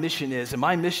my mission is. And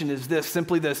my mission is this,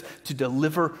 simply this, to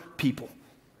deliver people,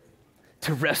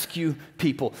 to rescue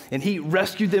people. And he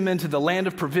rescued them into the land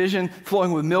of provision,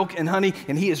 flowing with milk and honey.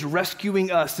 And he is rescuing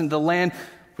us into the land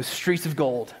with streets of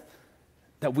gold,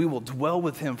 that we will dwell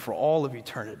with him for all of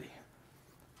eternity.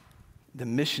 The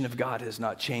mission of God has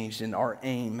not changed, and our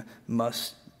aim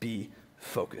must be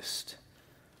focused.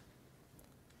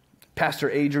 Pastor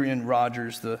Adrian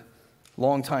Rogers, the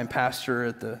longtime pastor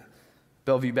at the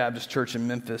Bellevue Baptist Church in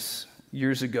Memphis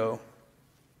years ago,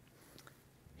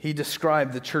 He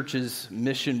described the church's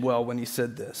mission well when he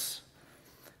said this: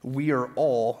 "We are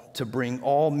all to bring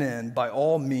all men by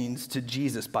all means to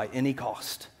Jesus by any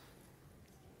cost."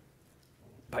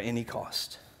 By any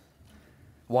cost.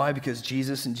 Why? Because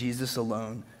Jesus and Jesus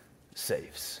alone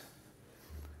saves.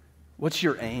 What's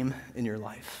your aim in your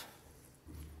life?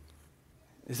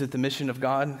 Is it the mission of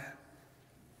God?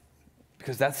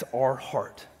 Because that's our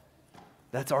heart.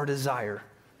 That's our desire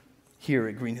here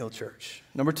at Green Hill Church.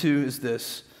 Number 2 is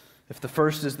this. If the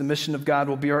first is the mission of God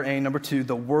will be our aim, number 2,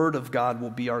 the Word of God will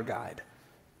be our guide.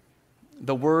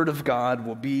 The Word of God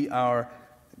will be our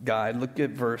guide. Look at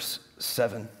verse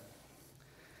 7.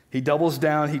 He doubles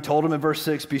down. He told him in verse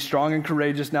 6, be strong and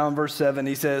courageous. Now in verse 7,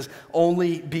 he says,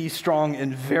 only be strong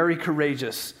and very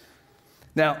courageous.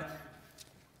 Now,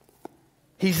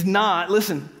 he's not,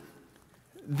 listen,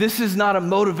 this is not a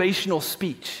motivational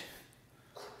speech.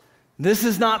 This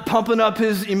is not pumping up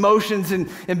his emotions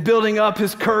and building up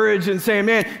his courage and saying,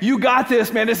 man, you got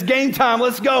this, man. It's game time.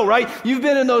 Let's go, right? You've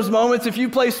been in those moments. If you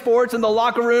play sports in the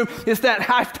locker room, it's that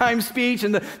halftime speech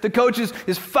and the coach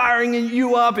is firing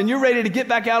you up and you're ready to get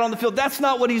back out on the field. That's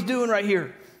not what he's doing right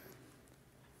here.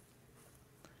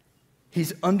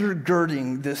 He's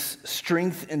undergirding this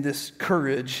strength and this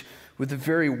courage with the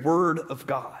very word of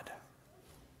God.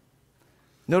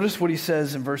 Notice what he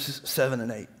says in verses 7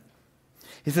 and 8.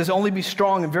 He says, only be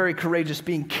strong and very courageous,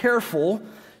 being careful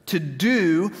to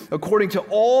do according to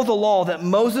all the law that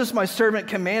Moses, my servant,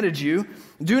 commanded you.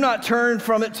 Do not turn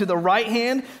from it to the right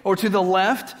hand or to the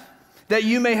left, that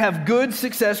you may have good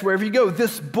success wherever you go.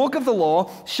 This book of the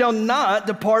law shall not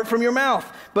depart from your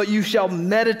mouth, but you shall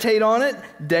meditate on it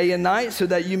day and night, so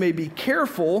that you may be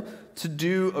careful to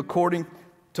do according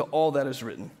to all that is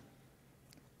written.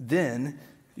 Then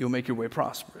you'll make your way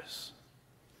prosperous.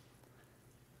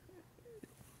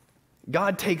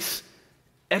 God takes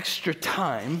extra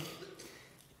time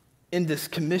in this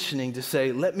commissioning to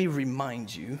say, let me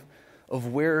remind you of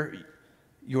where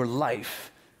your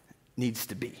life needs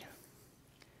to be.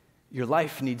 Your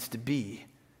life needs to be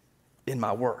in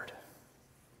my word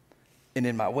and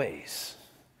in my ways.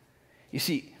 You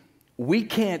see, we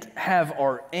can't have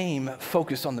our aim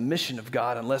focused on the mission of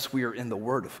God unless we are in the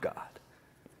word of God,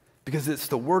 because it's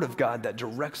the word of God that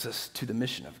directs us to the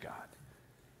mission of God.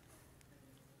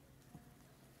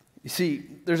 You see,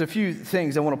 there's a few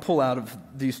things I want to pull out of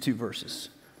these two verses.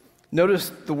 Notice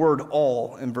the word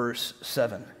all in verse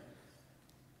 7.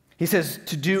 He says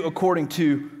to do according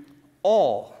to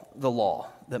all the law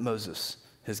that Moses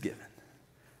has given.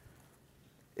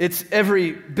 It's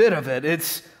every bit of it.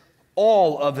 It's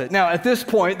all of it. Now, at this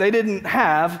point, they didn't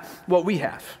have what we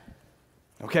have.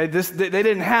 Okay, they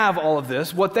didn't have all of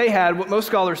this. What they had, what most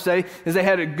scholars say, is they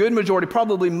had a good majority,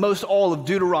 probably most all of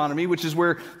Deuteronomy, which is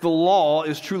where the law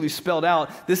is truly spelled out.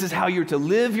 This is how you're to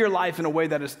live your life in a way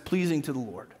that is pleasing to the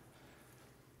Lord.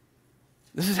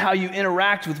 This is how you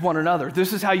interact with one another.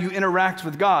 This is how you interact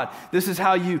with God. This is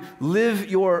how you live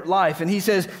your life. And he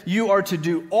says, you are to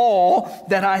do all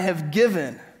that I have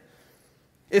given.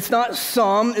 It's not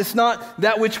some, it's not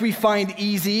that which we find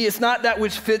easy, it's not that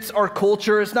which fits our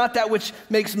culture, it's not that which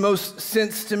makes most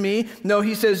sense to me. No,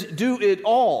 he says, do it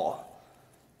all.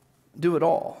 Do it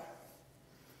all.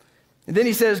 And then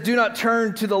he says, do not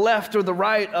turn to the left or the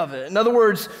right of it. In other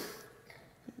words,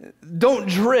 don't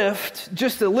drift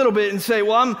just a little bit and say,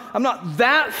 well, I'm not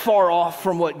that far off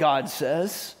from what God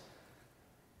says.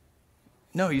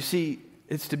 No, you see,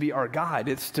 it's to be our guide,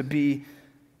 it's to be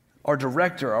our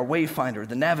director, our wayfinder,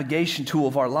 the navigation tool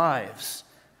of our lives.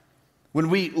 When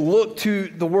we look to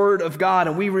the Word of God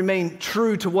and we remain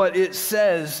true to what it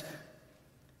says,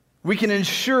 we can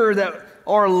ensure that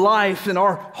our life and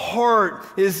our heart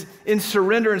is in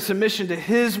surrender and submission to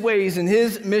His ways and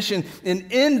His mission.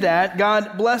 And in that,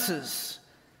 God blesses.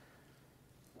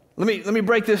 Let me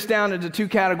break this down into two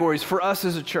categories for us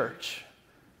as a church.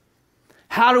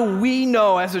 How do we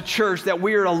know as a church that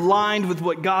we are aligned with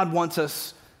what God wants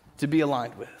us to be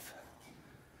aligned with?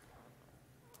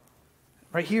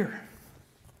 Right here.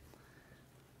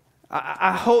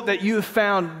 I hope that you have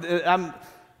found, I'm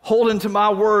holding to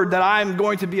my word that I'm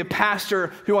going to be a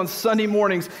pastor who on Sunday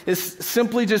mornings is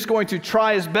simply just going to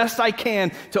try as best I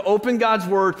can to open God's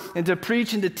word and to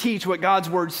preach and to teach what God's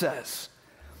word says.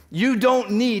 You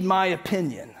don't need my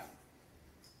opinion.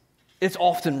 It's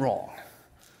often wrong.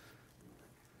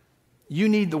 You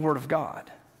need the word of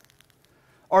God.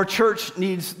 Our church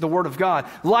needs the Word of God.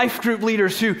 Life group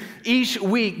leaders who each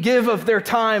week give of their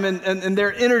time and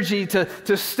their energy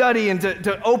to study and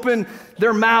to open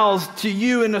their mouths to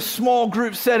you in a small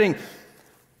group setting.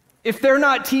 If they're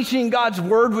not teaching God's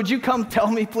Word, would you come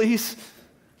tell me, please?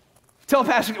 Tell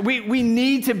Pastor, we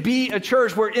need to be a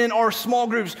church where in our small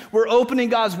groups, we're opening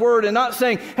God's word and not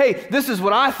saying, hey, this is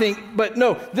what I think, but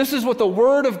no, this is what the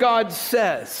word of God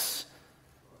says.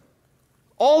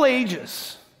 All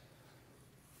ages.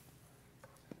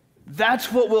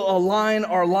 That's what will align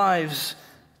our lives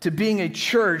to being a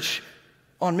church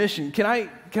on mission. I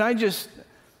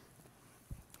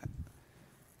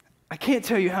can't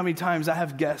tell you how many times I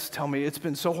have guests tell me it's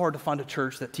been so hard to find a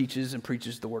church that teaches and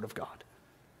preaches the word of God.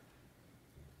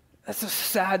 That's a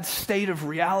sad state of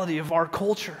reality of our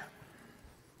culture.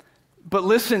 But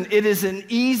listen, it is an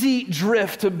easy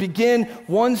drift to begin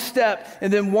one step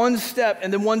and then one step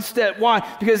and then one step. Why?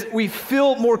 Because we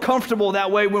feel more comfortable that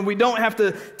way when we don't have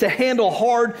to handle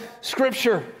hard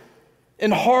scripture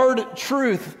and hard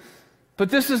truth. But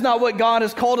this is not what God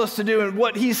has called us to do. And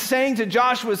what he's saying to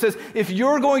Joshua says, if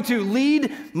you're going to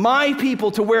lead my people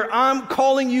to where I'm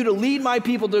calling you to lead my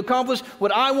people to accomplish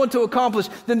what I want to accomplish,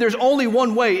 then there's only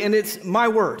one way, and it's my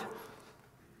word.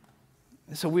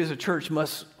 And so we as a church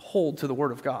must hold to the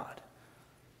word of God.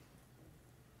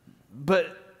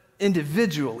 But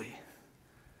individually,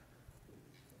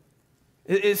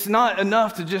 it's not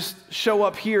enough to just show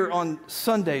up here on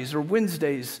Sundays or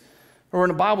Wednesdays or in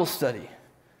a Bible study.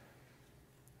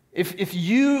 If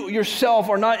you yourself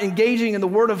are not engaging in the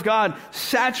Word of God,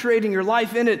 saturating your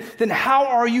life in it, then how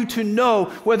are you to know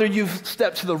whether you've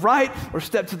stepped to the right or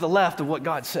stepped to the left of what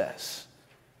God says?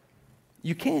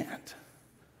 You can't.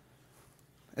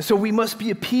 And so we must be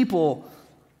a people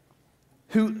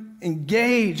who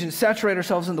engage and saturate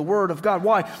ourselves in the Word of God.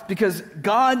 Why? Because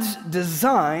God's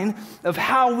design of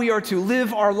how we are to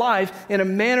live our life in a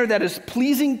manner that is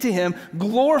pleasing to Him,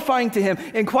 glorifying to Him,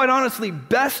 and quite honestly,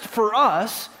 best for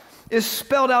us, is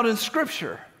spelled out in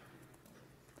Scripture.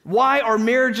 Why are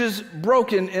marriages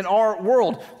broken in our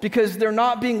world? Because they're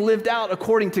not being lived out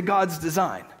according to God's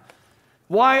design.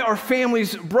 Why are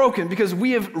families broken? Because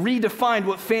we have redefined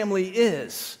what family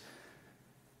is.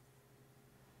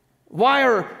 Why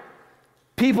are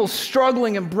people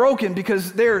struggling and broken?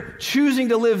 Because they're choosing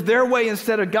to live their way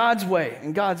instead of God's way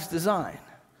and God's design.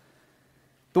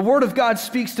 The Word of God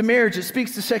speaks to marriage, it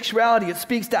speaks to sexuality, it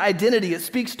speaks to identity, it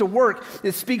speaks to work,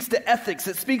 it speaks to ethics,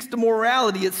 it speaks to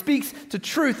morality, it speaks to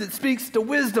truth, it speaks to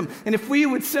wisdom. And if we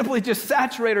would simply just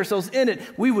saturate ourselves in it,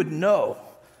 we would know.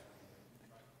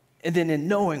 And then in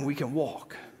knowing, we can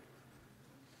walk.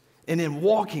 And in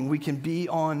walking, we can be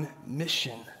on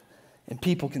mission. And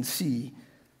people can see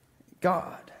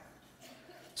God.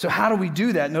 So how do we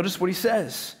do that? Notice what he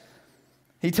says.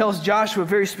 He tells Joshua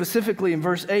very specifically in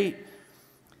verse 8,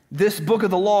 this book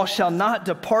of the law shall not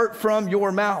depart from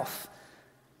your mouth.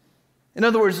 In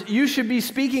other words, you should be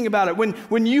speaking about it.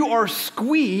 When you are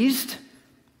squeezed,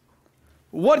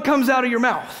 what comes out of your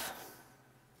mouth?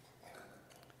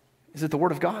 Is it the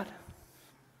word of God?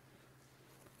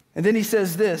 And then he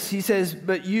says this. He says,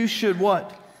 but you should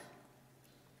what?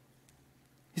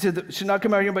 He said, it should not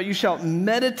come out of your mouth, but you shall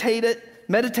meditate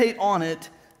on it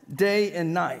day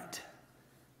and night,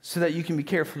 so that you can be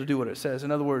careful to do what it says. In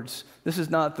other words, this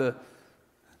is not the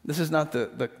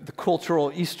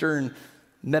cultural Eastern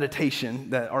meditation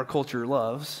that our culture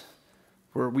loves,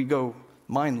 where we go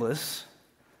mindless.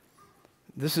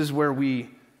 This is where we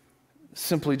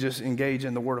simply just engage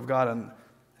in the Word of God and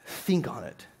think on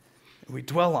it, and we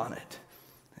dwell on it,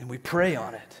 and we pray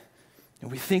on it,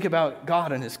 and we think about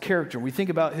God and His character. We think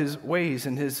about His ways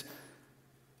and His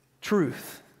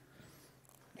truth,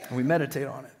 and we meditate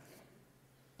on it.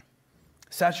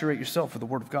 Saturate yourself with the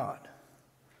Word of God.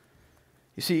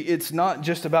 You see, it's not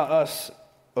just about us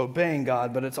obeying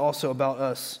God, but it's also about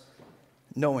us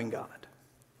knowing God.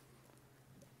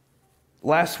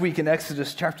 Last week in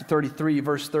Exodus chapter 33,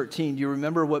 verse 13, do you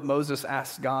remember what Moses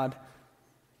asked God?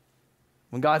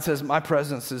 When God says, my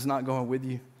presence is not going with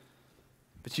you,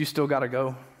 but you still got to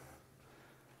go.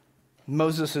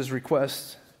 Moses'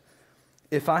 request,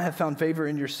 if I have found favor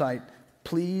in your sight,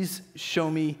 please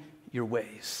show me your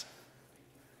ways,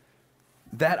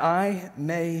 that I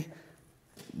may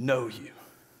know you,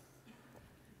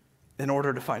 in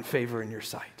order to find favor in your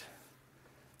sight.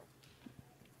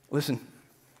 Listen,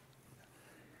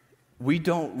 we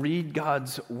don't read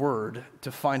God's word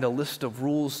to find a list of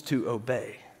rules to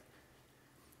obey.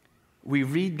 We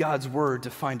read God's word to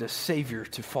find a Savior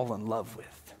to fall in love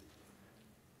with,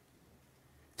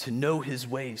 to know His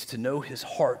ways, to know His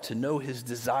heart, to know His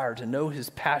desire, to know His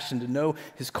passion, to know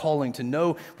His calling, to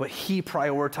know what He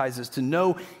prioritizes, to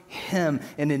know Him.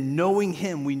 And in knowing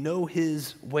Him, we know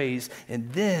His ways.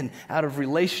 And then out of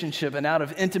relationship and out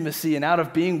of intimacy and out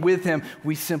of being with Him,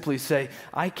 we simply say,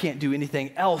 I can't do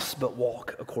anything else but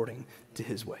walk according to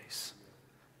His ways.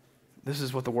 This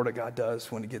is what the Word of God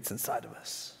does when it gets inside of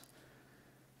us.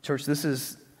 Church, this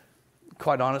is,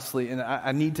 quite honestly, and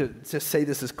I need to just say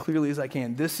this as clearly as I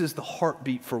can, this is the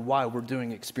heartbeat for why we're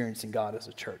doing Experiencing God as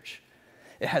a church.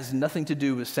 It has nothing to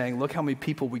do with saying, look how many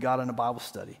people we got in a Bible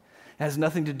study. It has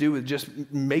nothing to do with just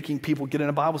making people get in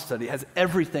a Bible study. It has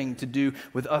everything to do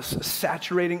with us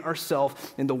saturating ourselves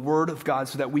in the Word of God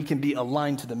so that we can be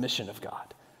aligned to the mission of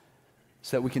God,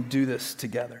 so that we can do this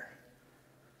together.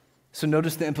 So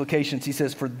notice the implications. He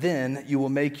says, for then you will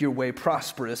make your way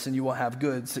prosperous and you will have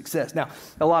good success. Now,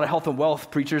 a lot of health and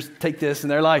wealth preachers take this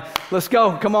and they're like, let's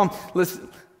go, come on.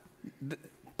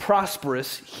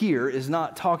 Prosperous here is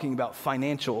not talking about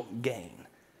financial gain.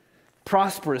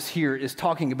 Prosperous here is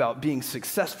talking about being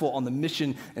successful on the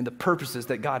mission and the purposes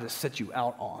that God has set you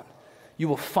out on. You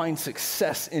will find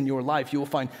success in your life. You will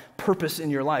find purpose in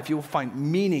your life. You will find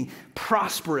meaning,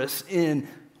 prosperous in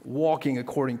walking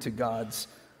according to God's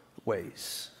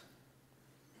ways.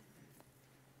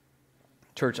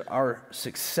 Church, our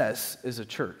success as a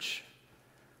church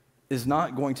is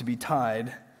not going to be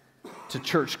tied to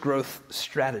church growth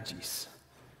strategies.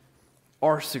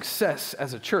 Our success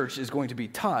as a church is going to be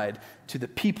tied to the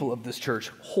people of this church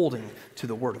holding to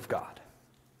the Word of God.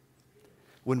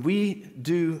 When we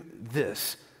do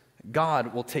this,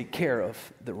 God will take care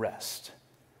of the rest.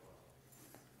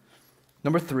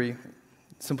 Number 3,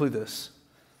 simply this: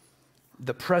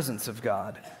 the presence of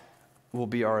God will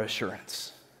be our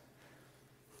assurance.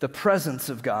 The presence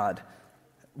of God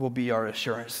will be our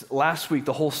assurance. Last week,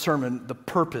 the whole sermon, the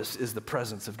purpose is the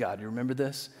presence of God. You remember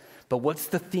this? But what's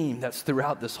the theme that's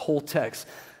throughout this whole text?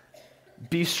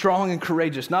 Be strong and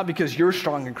courageous, not because you're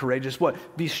strong and courageous. What?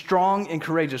 Be strong and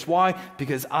courageous. Why?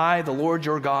 Because I, the Lord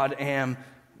your God, am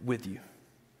with you.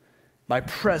 My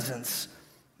presence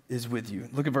is with you.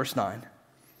 Look at verse 9.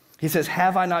 He says,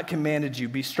 have I not commanded you?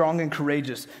 Be strong and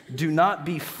courageous. Do not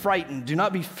be frightened. Do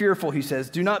not be fearful, he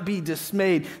says. Do not be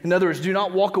dismayed. In other words, do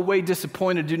not walk away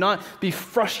disappointed. Do not be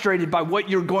frustrated by what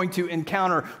you're going to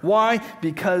encounter. Why?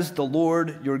 Because the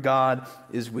Lord your God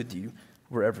is with you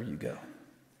wherever you go.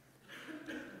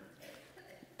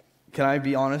 Can I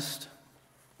be honest?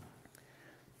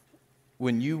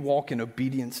 When you walk in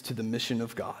obedience to the mission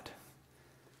of God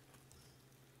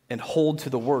and hold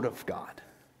to the Word of God,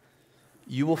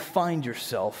 you will find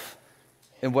yourself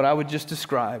in what I would just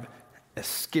describe as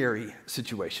scary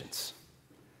situations.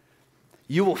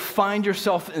 You will find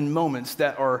yourself in moments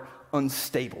that are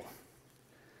unstable.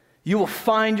 You will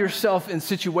find yourself in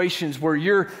situations where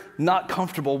you're not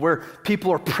comfortable, where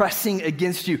people are pressing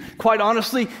against you. Quite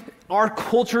honestly, our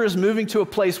culture is moving to a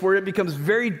place where it becomes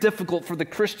very difficult for the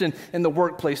Christian in the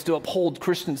workplace to uphold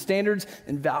Christian standards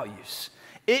and values.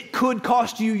 It could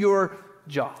cost you your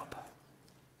job.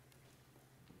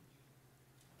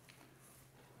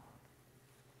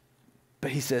 But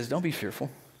he says, don't be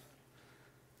fearful.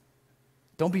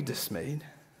 Don't be dismayed.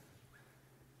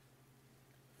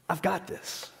 I've got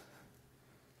this.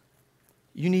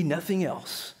 You need nothing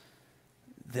else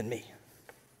than me.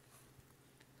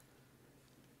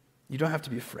 You don't have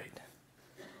to be afraid.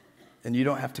 And you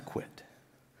don't have to quit.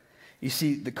 You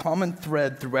see, the common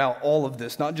thread throughout all of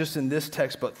this, not just in this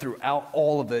text, but throughout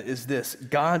all of it, is this: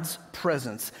 God's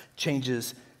presence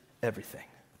changes everything.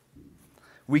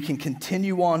 We can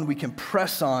continue on, we can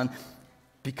press on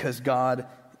because God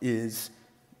is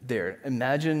there.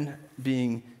 Imagine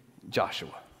being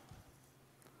Joshua.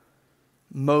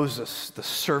 Moses, the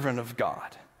servant of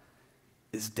God,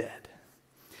 is dead.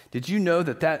 Did you know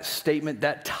that that statement,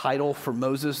 that title for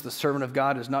Moses, the servant of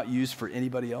God, is not used for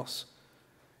anybody else?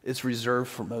 It's reserved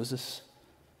for Moses.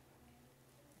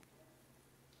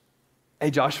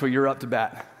 Hey, Joshua, you're up to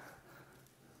bat.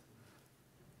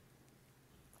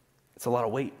 It's a lot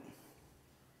of weight.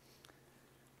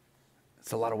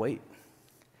 It's a lot of weight.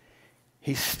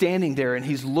 He's standing there and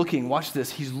he's looking, watch this,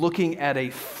 he's looking at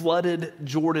a flooded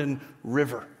Jordan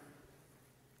River.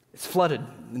 It's flooded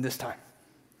in this time.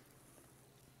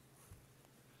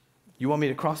 You want me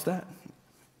to cross that?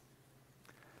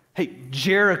 Hey,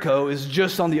 Jericho is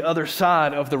just on the other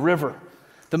side of the river,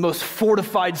 the most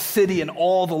fortified city in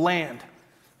all the land.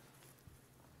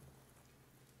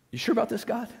 You sure about this,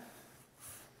 God?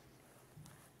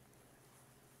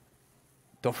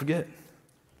 Don't forget,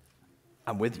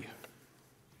 I'm with you.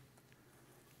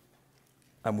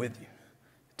 I'm with you.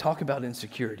 Talk about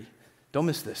insecurity. Don't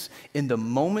miss this. In the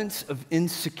moments of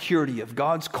insecurity, of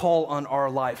God's call on our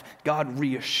life, God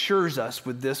reassures us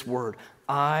with this word: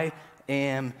 I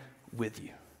am with you.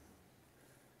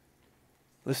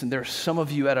 Listen, there are some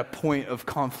of you at a point of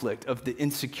conflict, of the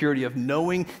insecurity, of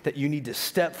knowing that you need to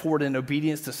step forward in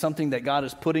obedience to something that God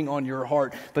is putting on your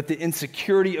heart, but the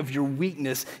insecurity of your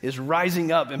weakness is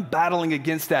rising up and battling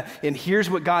against that. And here's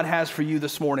what God has for you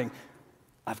this morning: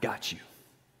 I've got you.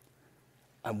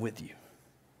 I'm with you.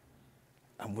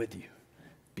 I'm with you.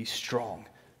 Be strong.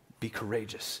 Be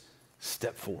courageous.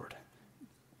 Step forward.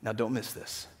 Now, don't miss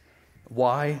this.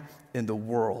 Why in the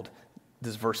world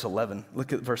does verse 11,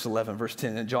 look at verse 11, verse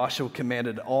 10. And Joshua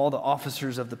commanded all the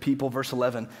officers of the people, verse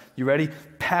 11, you ready?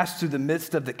 Pass through the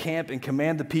midst of the camp and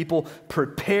command the people,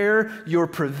 prepare your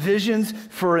provisions,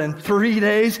 for in 3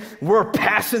 days we're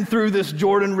passing through this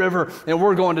Jordan River and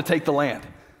we're going to take the land.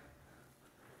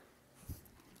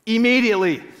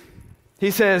 Immediately, he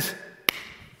says,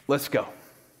 let's go.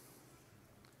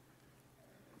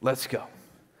 Let's go.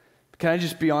 Can I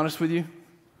just be honest with you?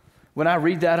 When I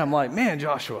read that, I'm like, man,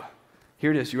 Joshua, here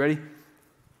it is. You ready?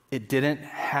 It didn't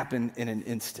happen in an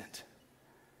instant.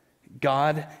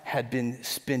 God had been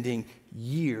spending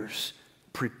years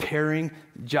preparing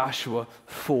Joshua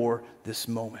for this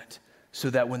moment, so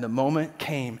that when the moment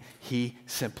came, he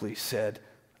simply said,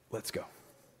 let's go.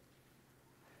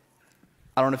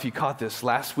 I don't know if you caught this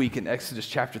last week in Exodus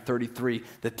chapter 33,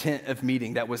 the tent of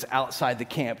meeting that was outside the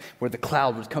camp, where the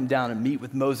cloud would come down and meet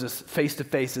with Moses face to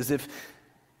face as if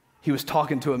he was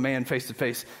talking to a man face to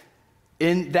face.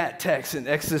 In that text, in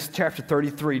Exodus chapter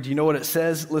 33, do you know what it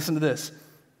says? Listen to this.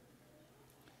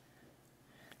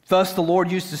 Thus the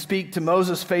Lord used to speak to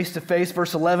Moses face to face,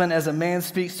 verse 11, as a man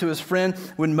speaks to his friend.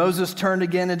 When Moses turned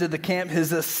again into the camp,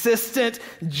 his assistant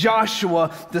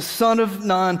Joshua, the son of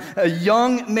Nun, a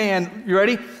young man, you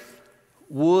ready?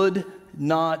 Would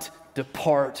not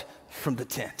depart from the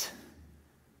tent.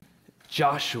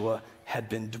 Joshua had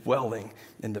been dwelling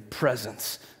in the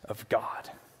presence of God.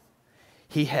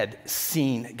 He had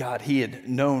seen God. He had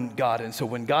known God. And so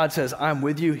when God says, I'm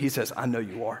with you, he says, I know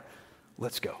you are.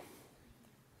 Let's go.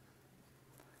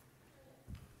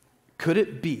 Could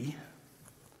it be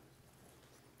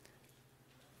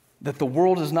that the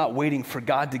world is not waiting for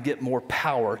God to get more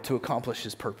power to accomplish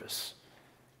his purpose?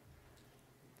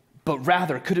 But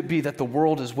rather, could it be that the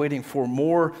world is waiting for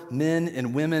more men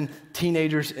and women,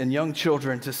 teenagers and young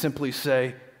children to simply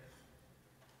say,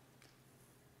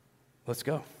 let's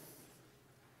go.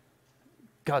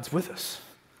 God's with us.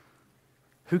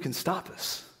 Who can stop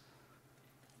us?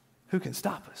 Who can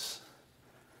stop us?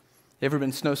 You ever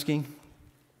been snow skiing?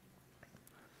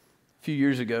 A few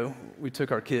years ago, we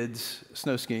took our kids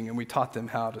snow skiing and we taught them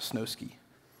how to snow ski.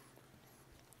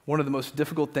 One of the most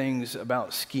difficult things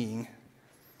about skiing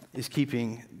is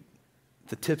keeping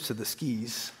the tips of the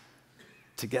skis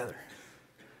together.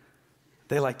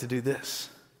 They like to do this,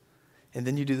 and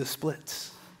then you do the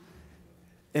splits,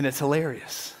 and it's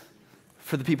hilarious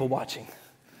for the people watching.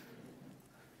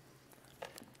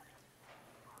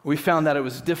 We found that it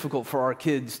was difficult for our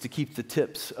kids to keep the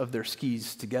tips of their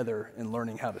skis together in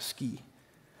learning how to ski.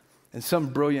 And some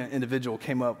brilliant individual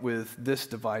came up with this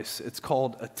device. It's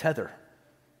called a tether.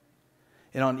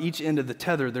 And on each end of the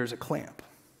tether, there's a clamp.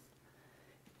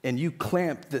 And you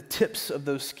clamp the tips of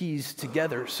those skis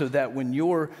together so that when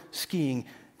you're skiing,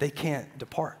 they can't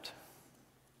depart.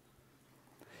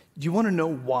 Do you want to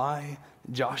know why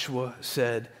Joshua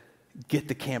said, get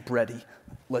the camp ready,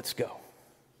 let's go?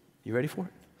 You ready for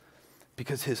it?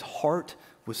 Because his heart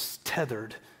was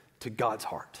tethered to God's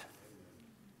heart.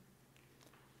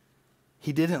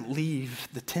 He didn't leave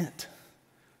the tent.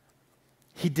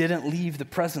 He didn't leave the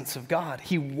presence of God.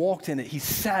 He walked in it. He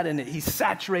sat in it. He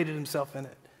saturated himself in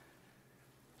it.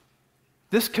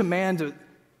 This command to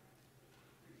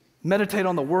meditate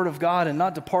on the word of God and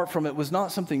not depart from it was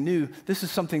not something new. This is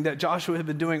something that Joshua had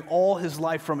been doing all his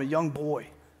life from a young boy.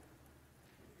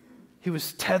 He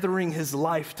was tethering his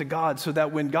life to God so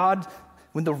that when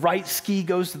the right ski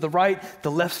goes to the right, the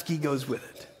left ski goes with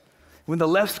it. When the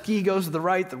left ski goes to the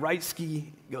right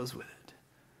ski goes with it.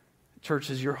 Church,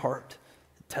 is your heart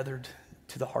tethered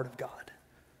to the heart of God?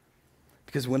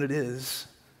 Because when it is,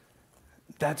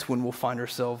 that's when we'll find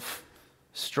ourselves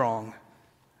strong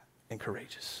and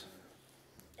courageous.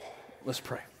 Let's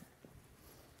pray.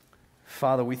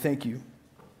 Father, we thank you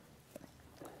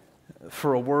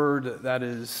for a word that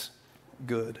is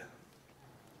good,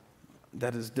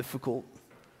 that is difficult,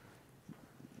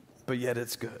 but yet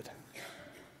it's good.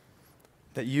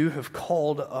 That you have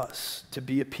called us to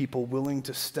be a people willing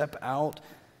to step out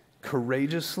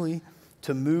courageously,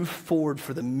 to move forward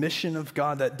for the mission of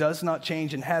God that does not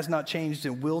change and has not changed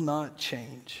and will not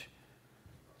change.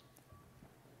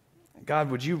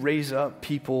 God, would you raise up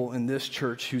people in this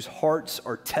church whose hearts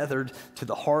are tethered to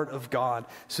the heart of God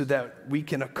so that we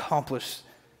can accomplish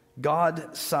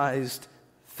God-sized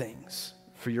things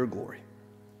for your glory.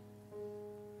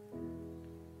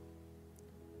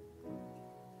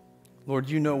 Lord,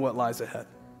 you know what lies ahead.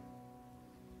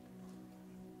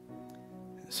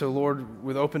 So, Lord,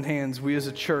 with open hands, we as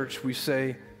a church, we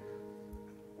say,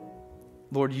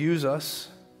 Lord, use us.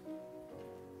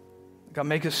 God,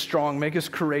 make us strong, make us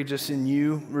courageous in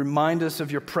you. Remind us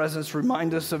of your presence,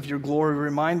 remind us of your glory,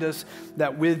 remind us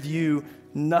that with you,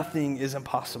 nothing is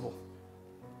impossible.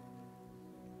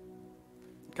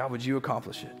 God, would you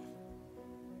accomplish it?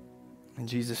 In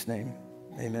Jesus' name,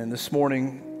 amen. This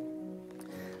morning,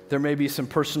 there may be some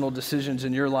personal decisions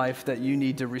in your life that you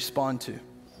need to respond to.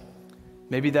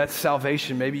 Maybe that's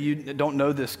salvation. Maybe you don't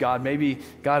know this God. Maybe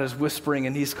God is whispering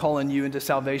and he's calling you into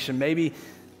salvation. Maybe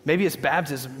it's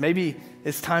baptism. Maybe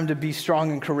it's time to be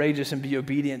strong and courageous and be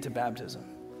obedient to baptism.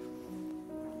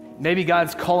 Maybe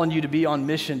God's calling you to be on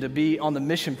mission, to be on the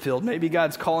mission field. Maybe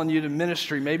God's calling you to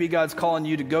ministry. Maybe God's calling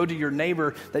you to go to your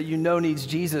neighbor that you know needs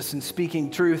Jesus and speaking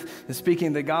truth and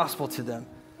speaking the gospel to them.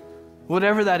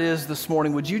 Whatever that is this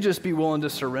morning, would you just be willing to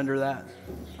surrender that?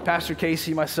 Pastor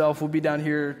Casey, myself, will be down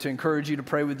here to encourage you, to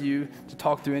pray with you, to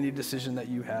talk through any decision that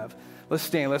you have. Let's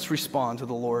stand. Let's respond to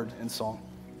the Lord in song.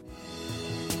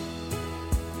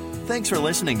 Thanks for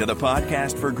listening to the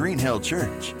podcast for Green Hill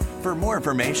Church. For more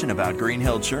information about Green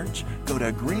Hill Church, go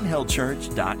to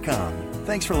greenhillchurch.com.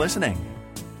 Thanks for listening.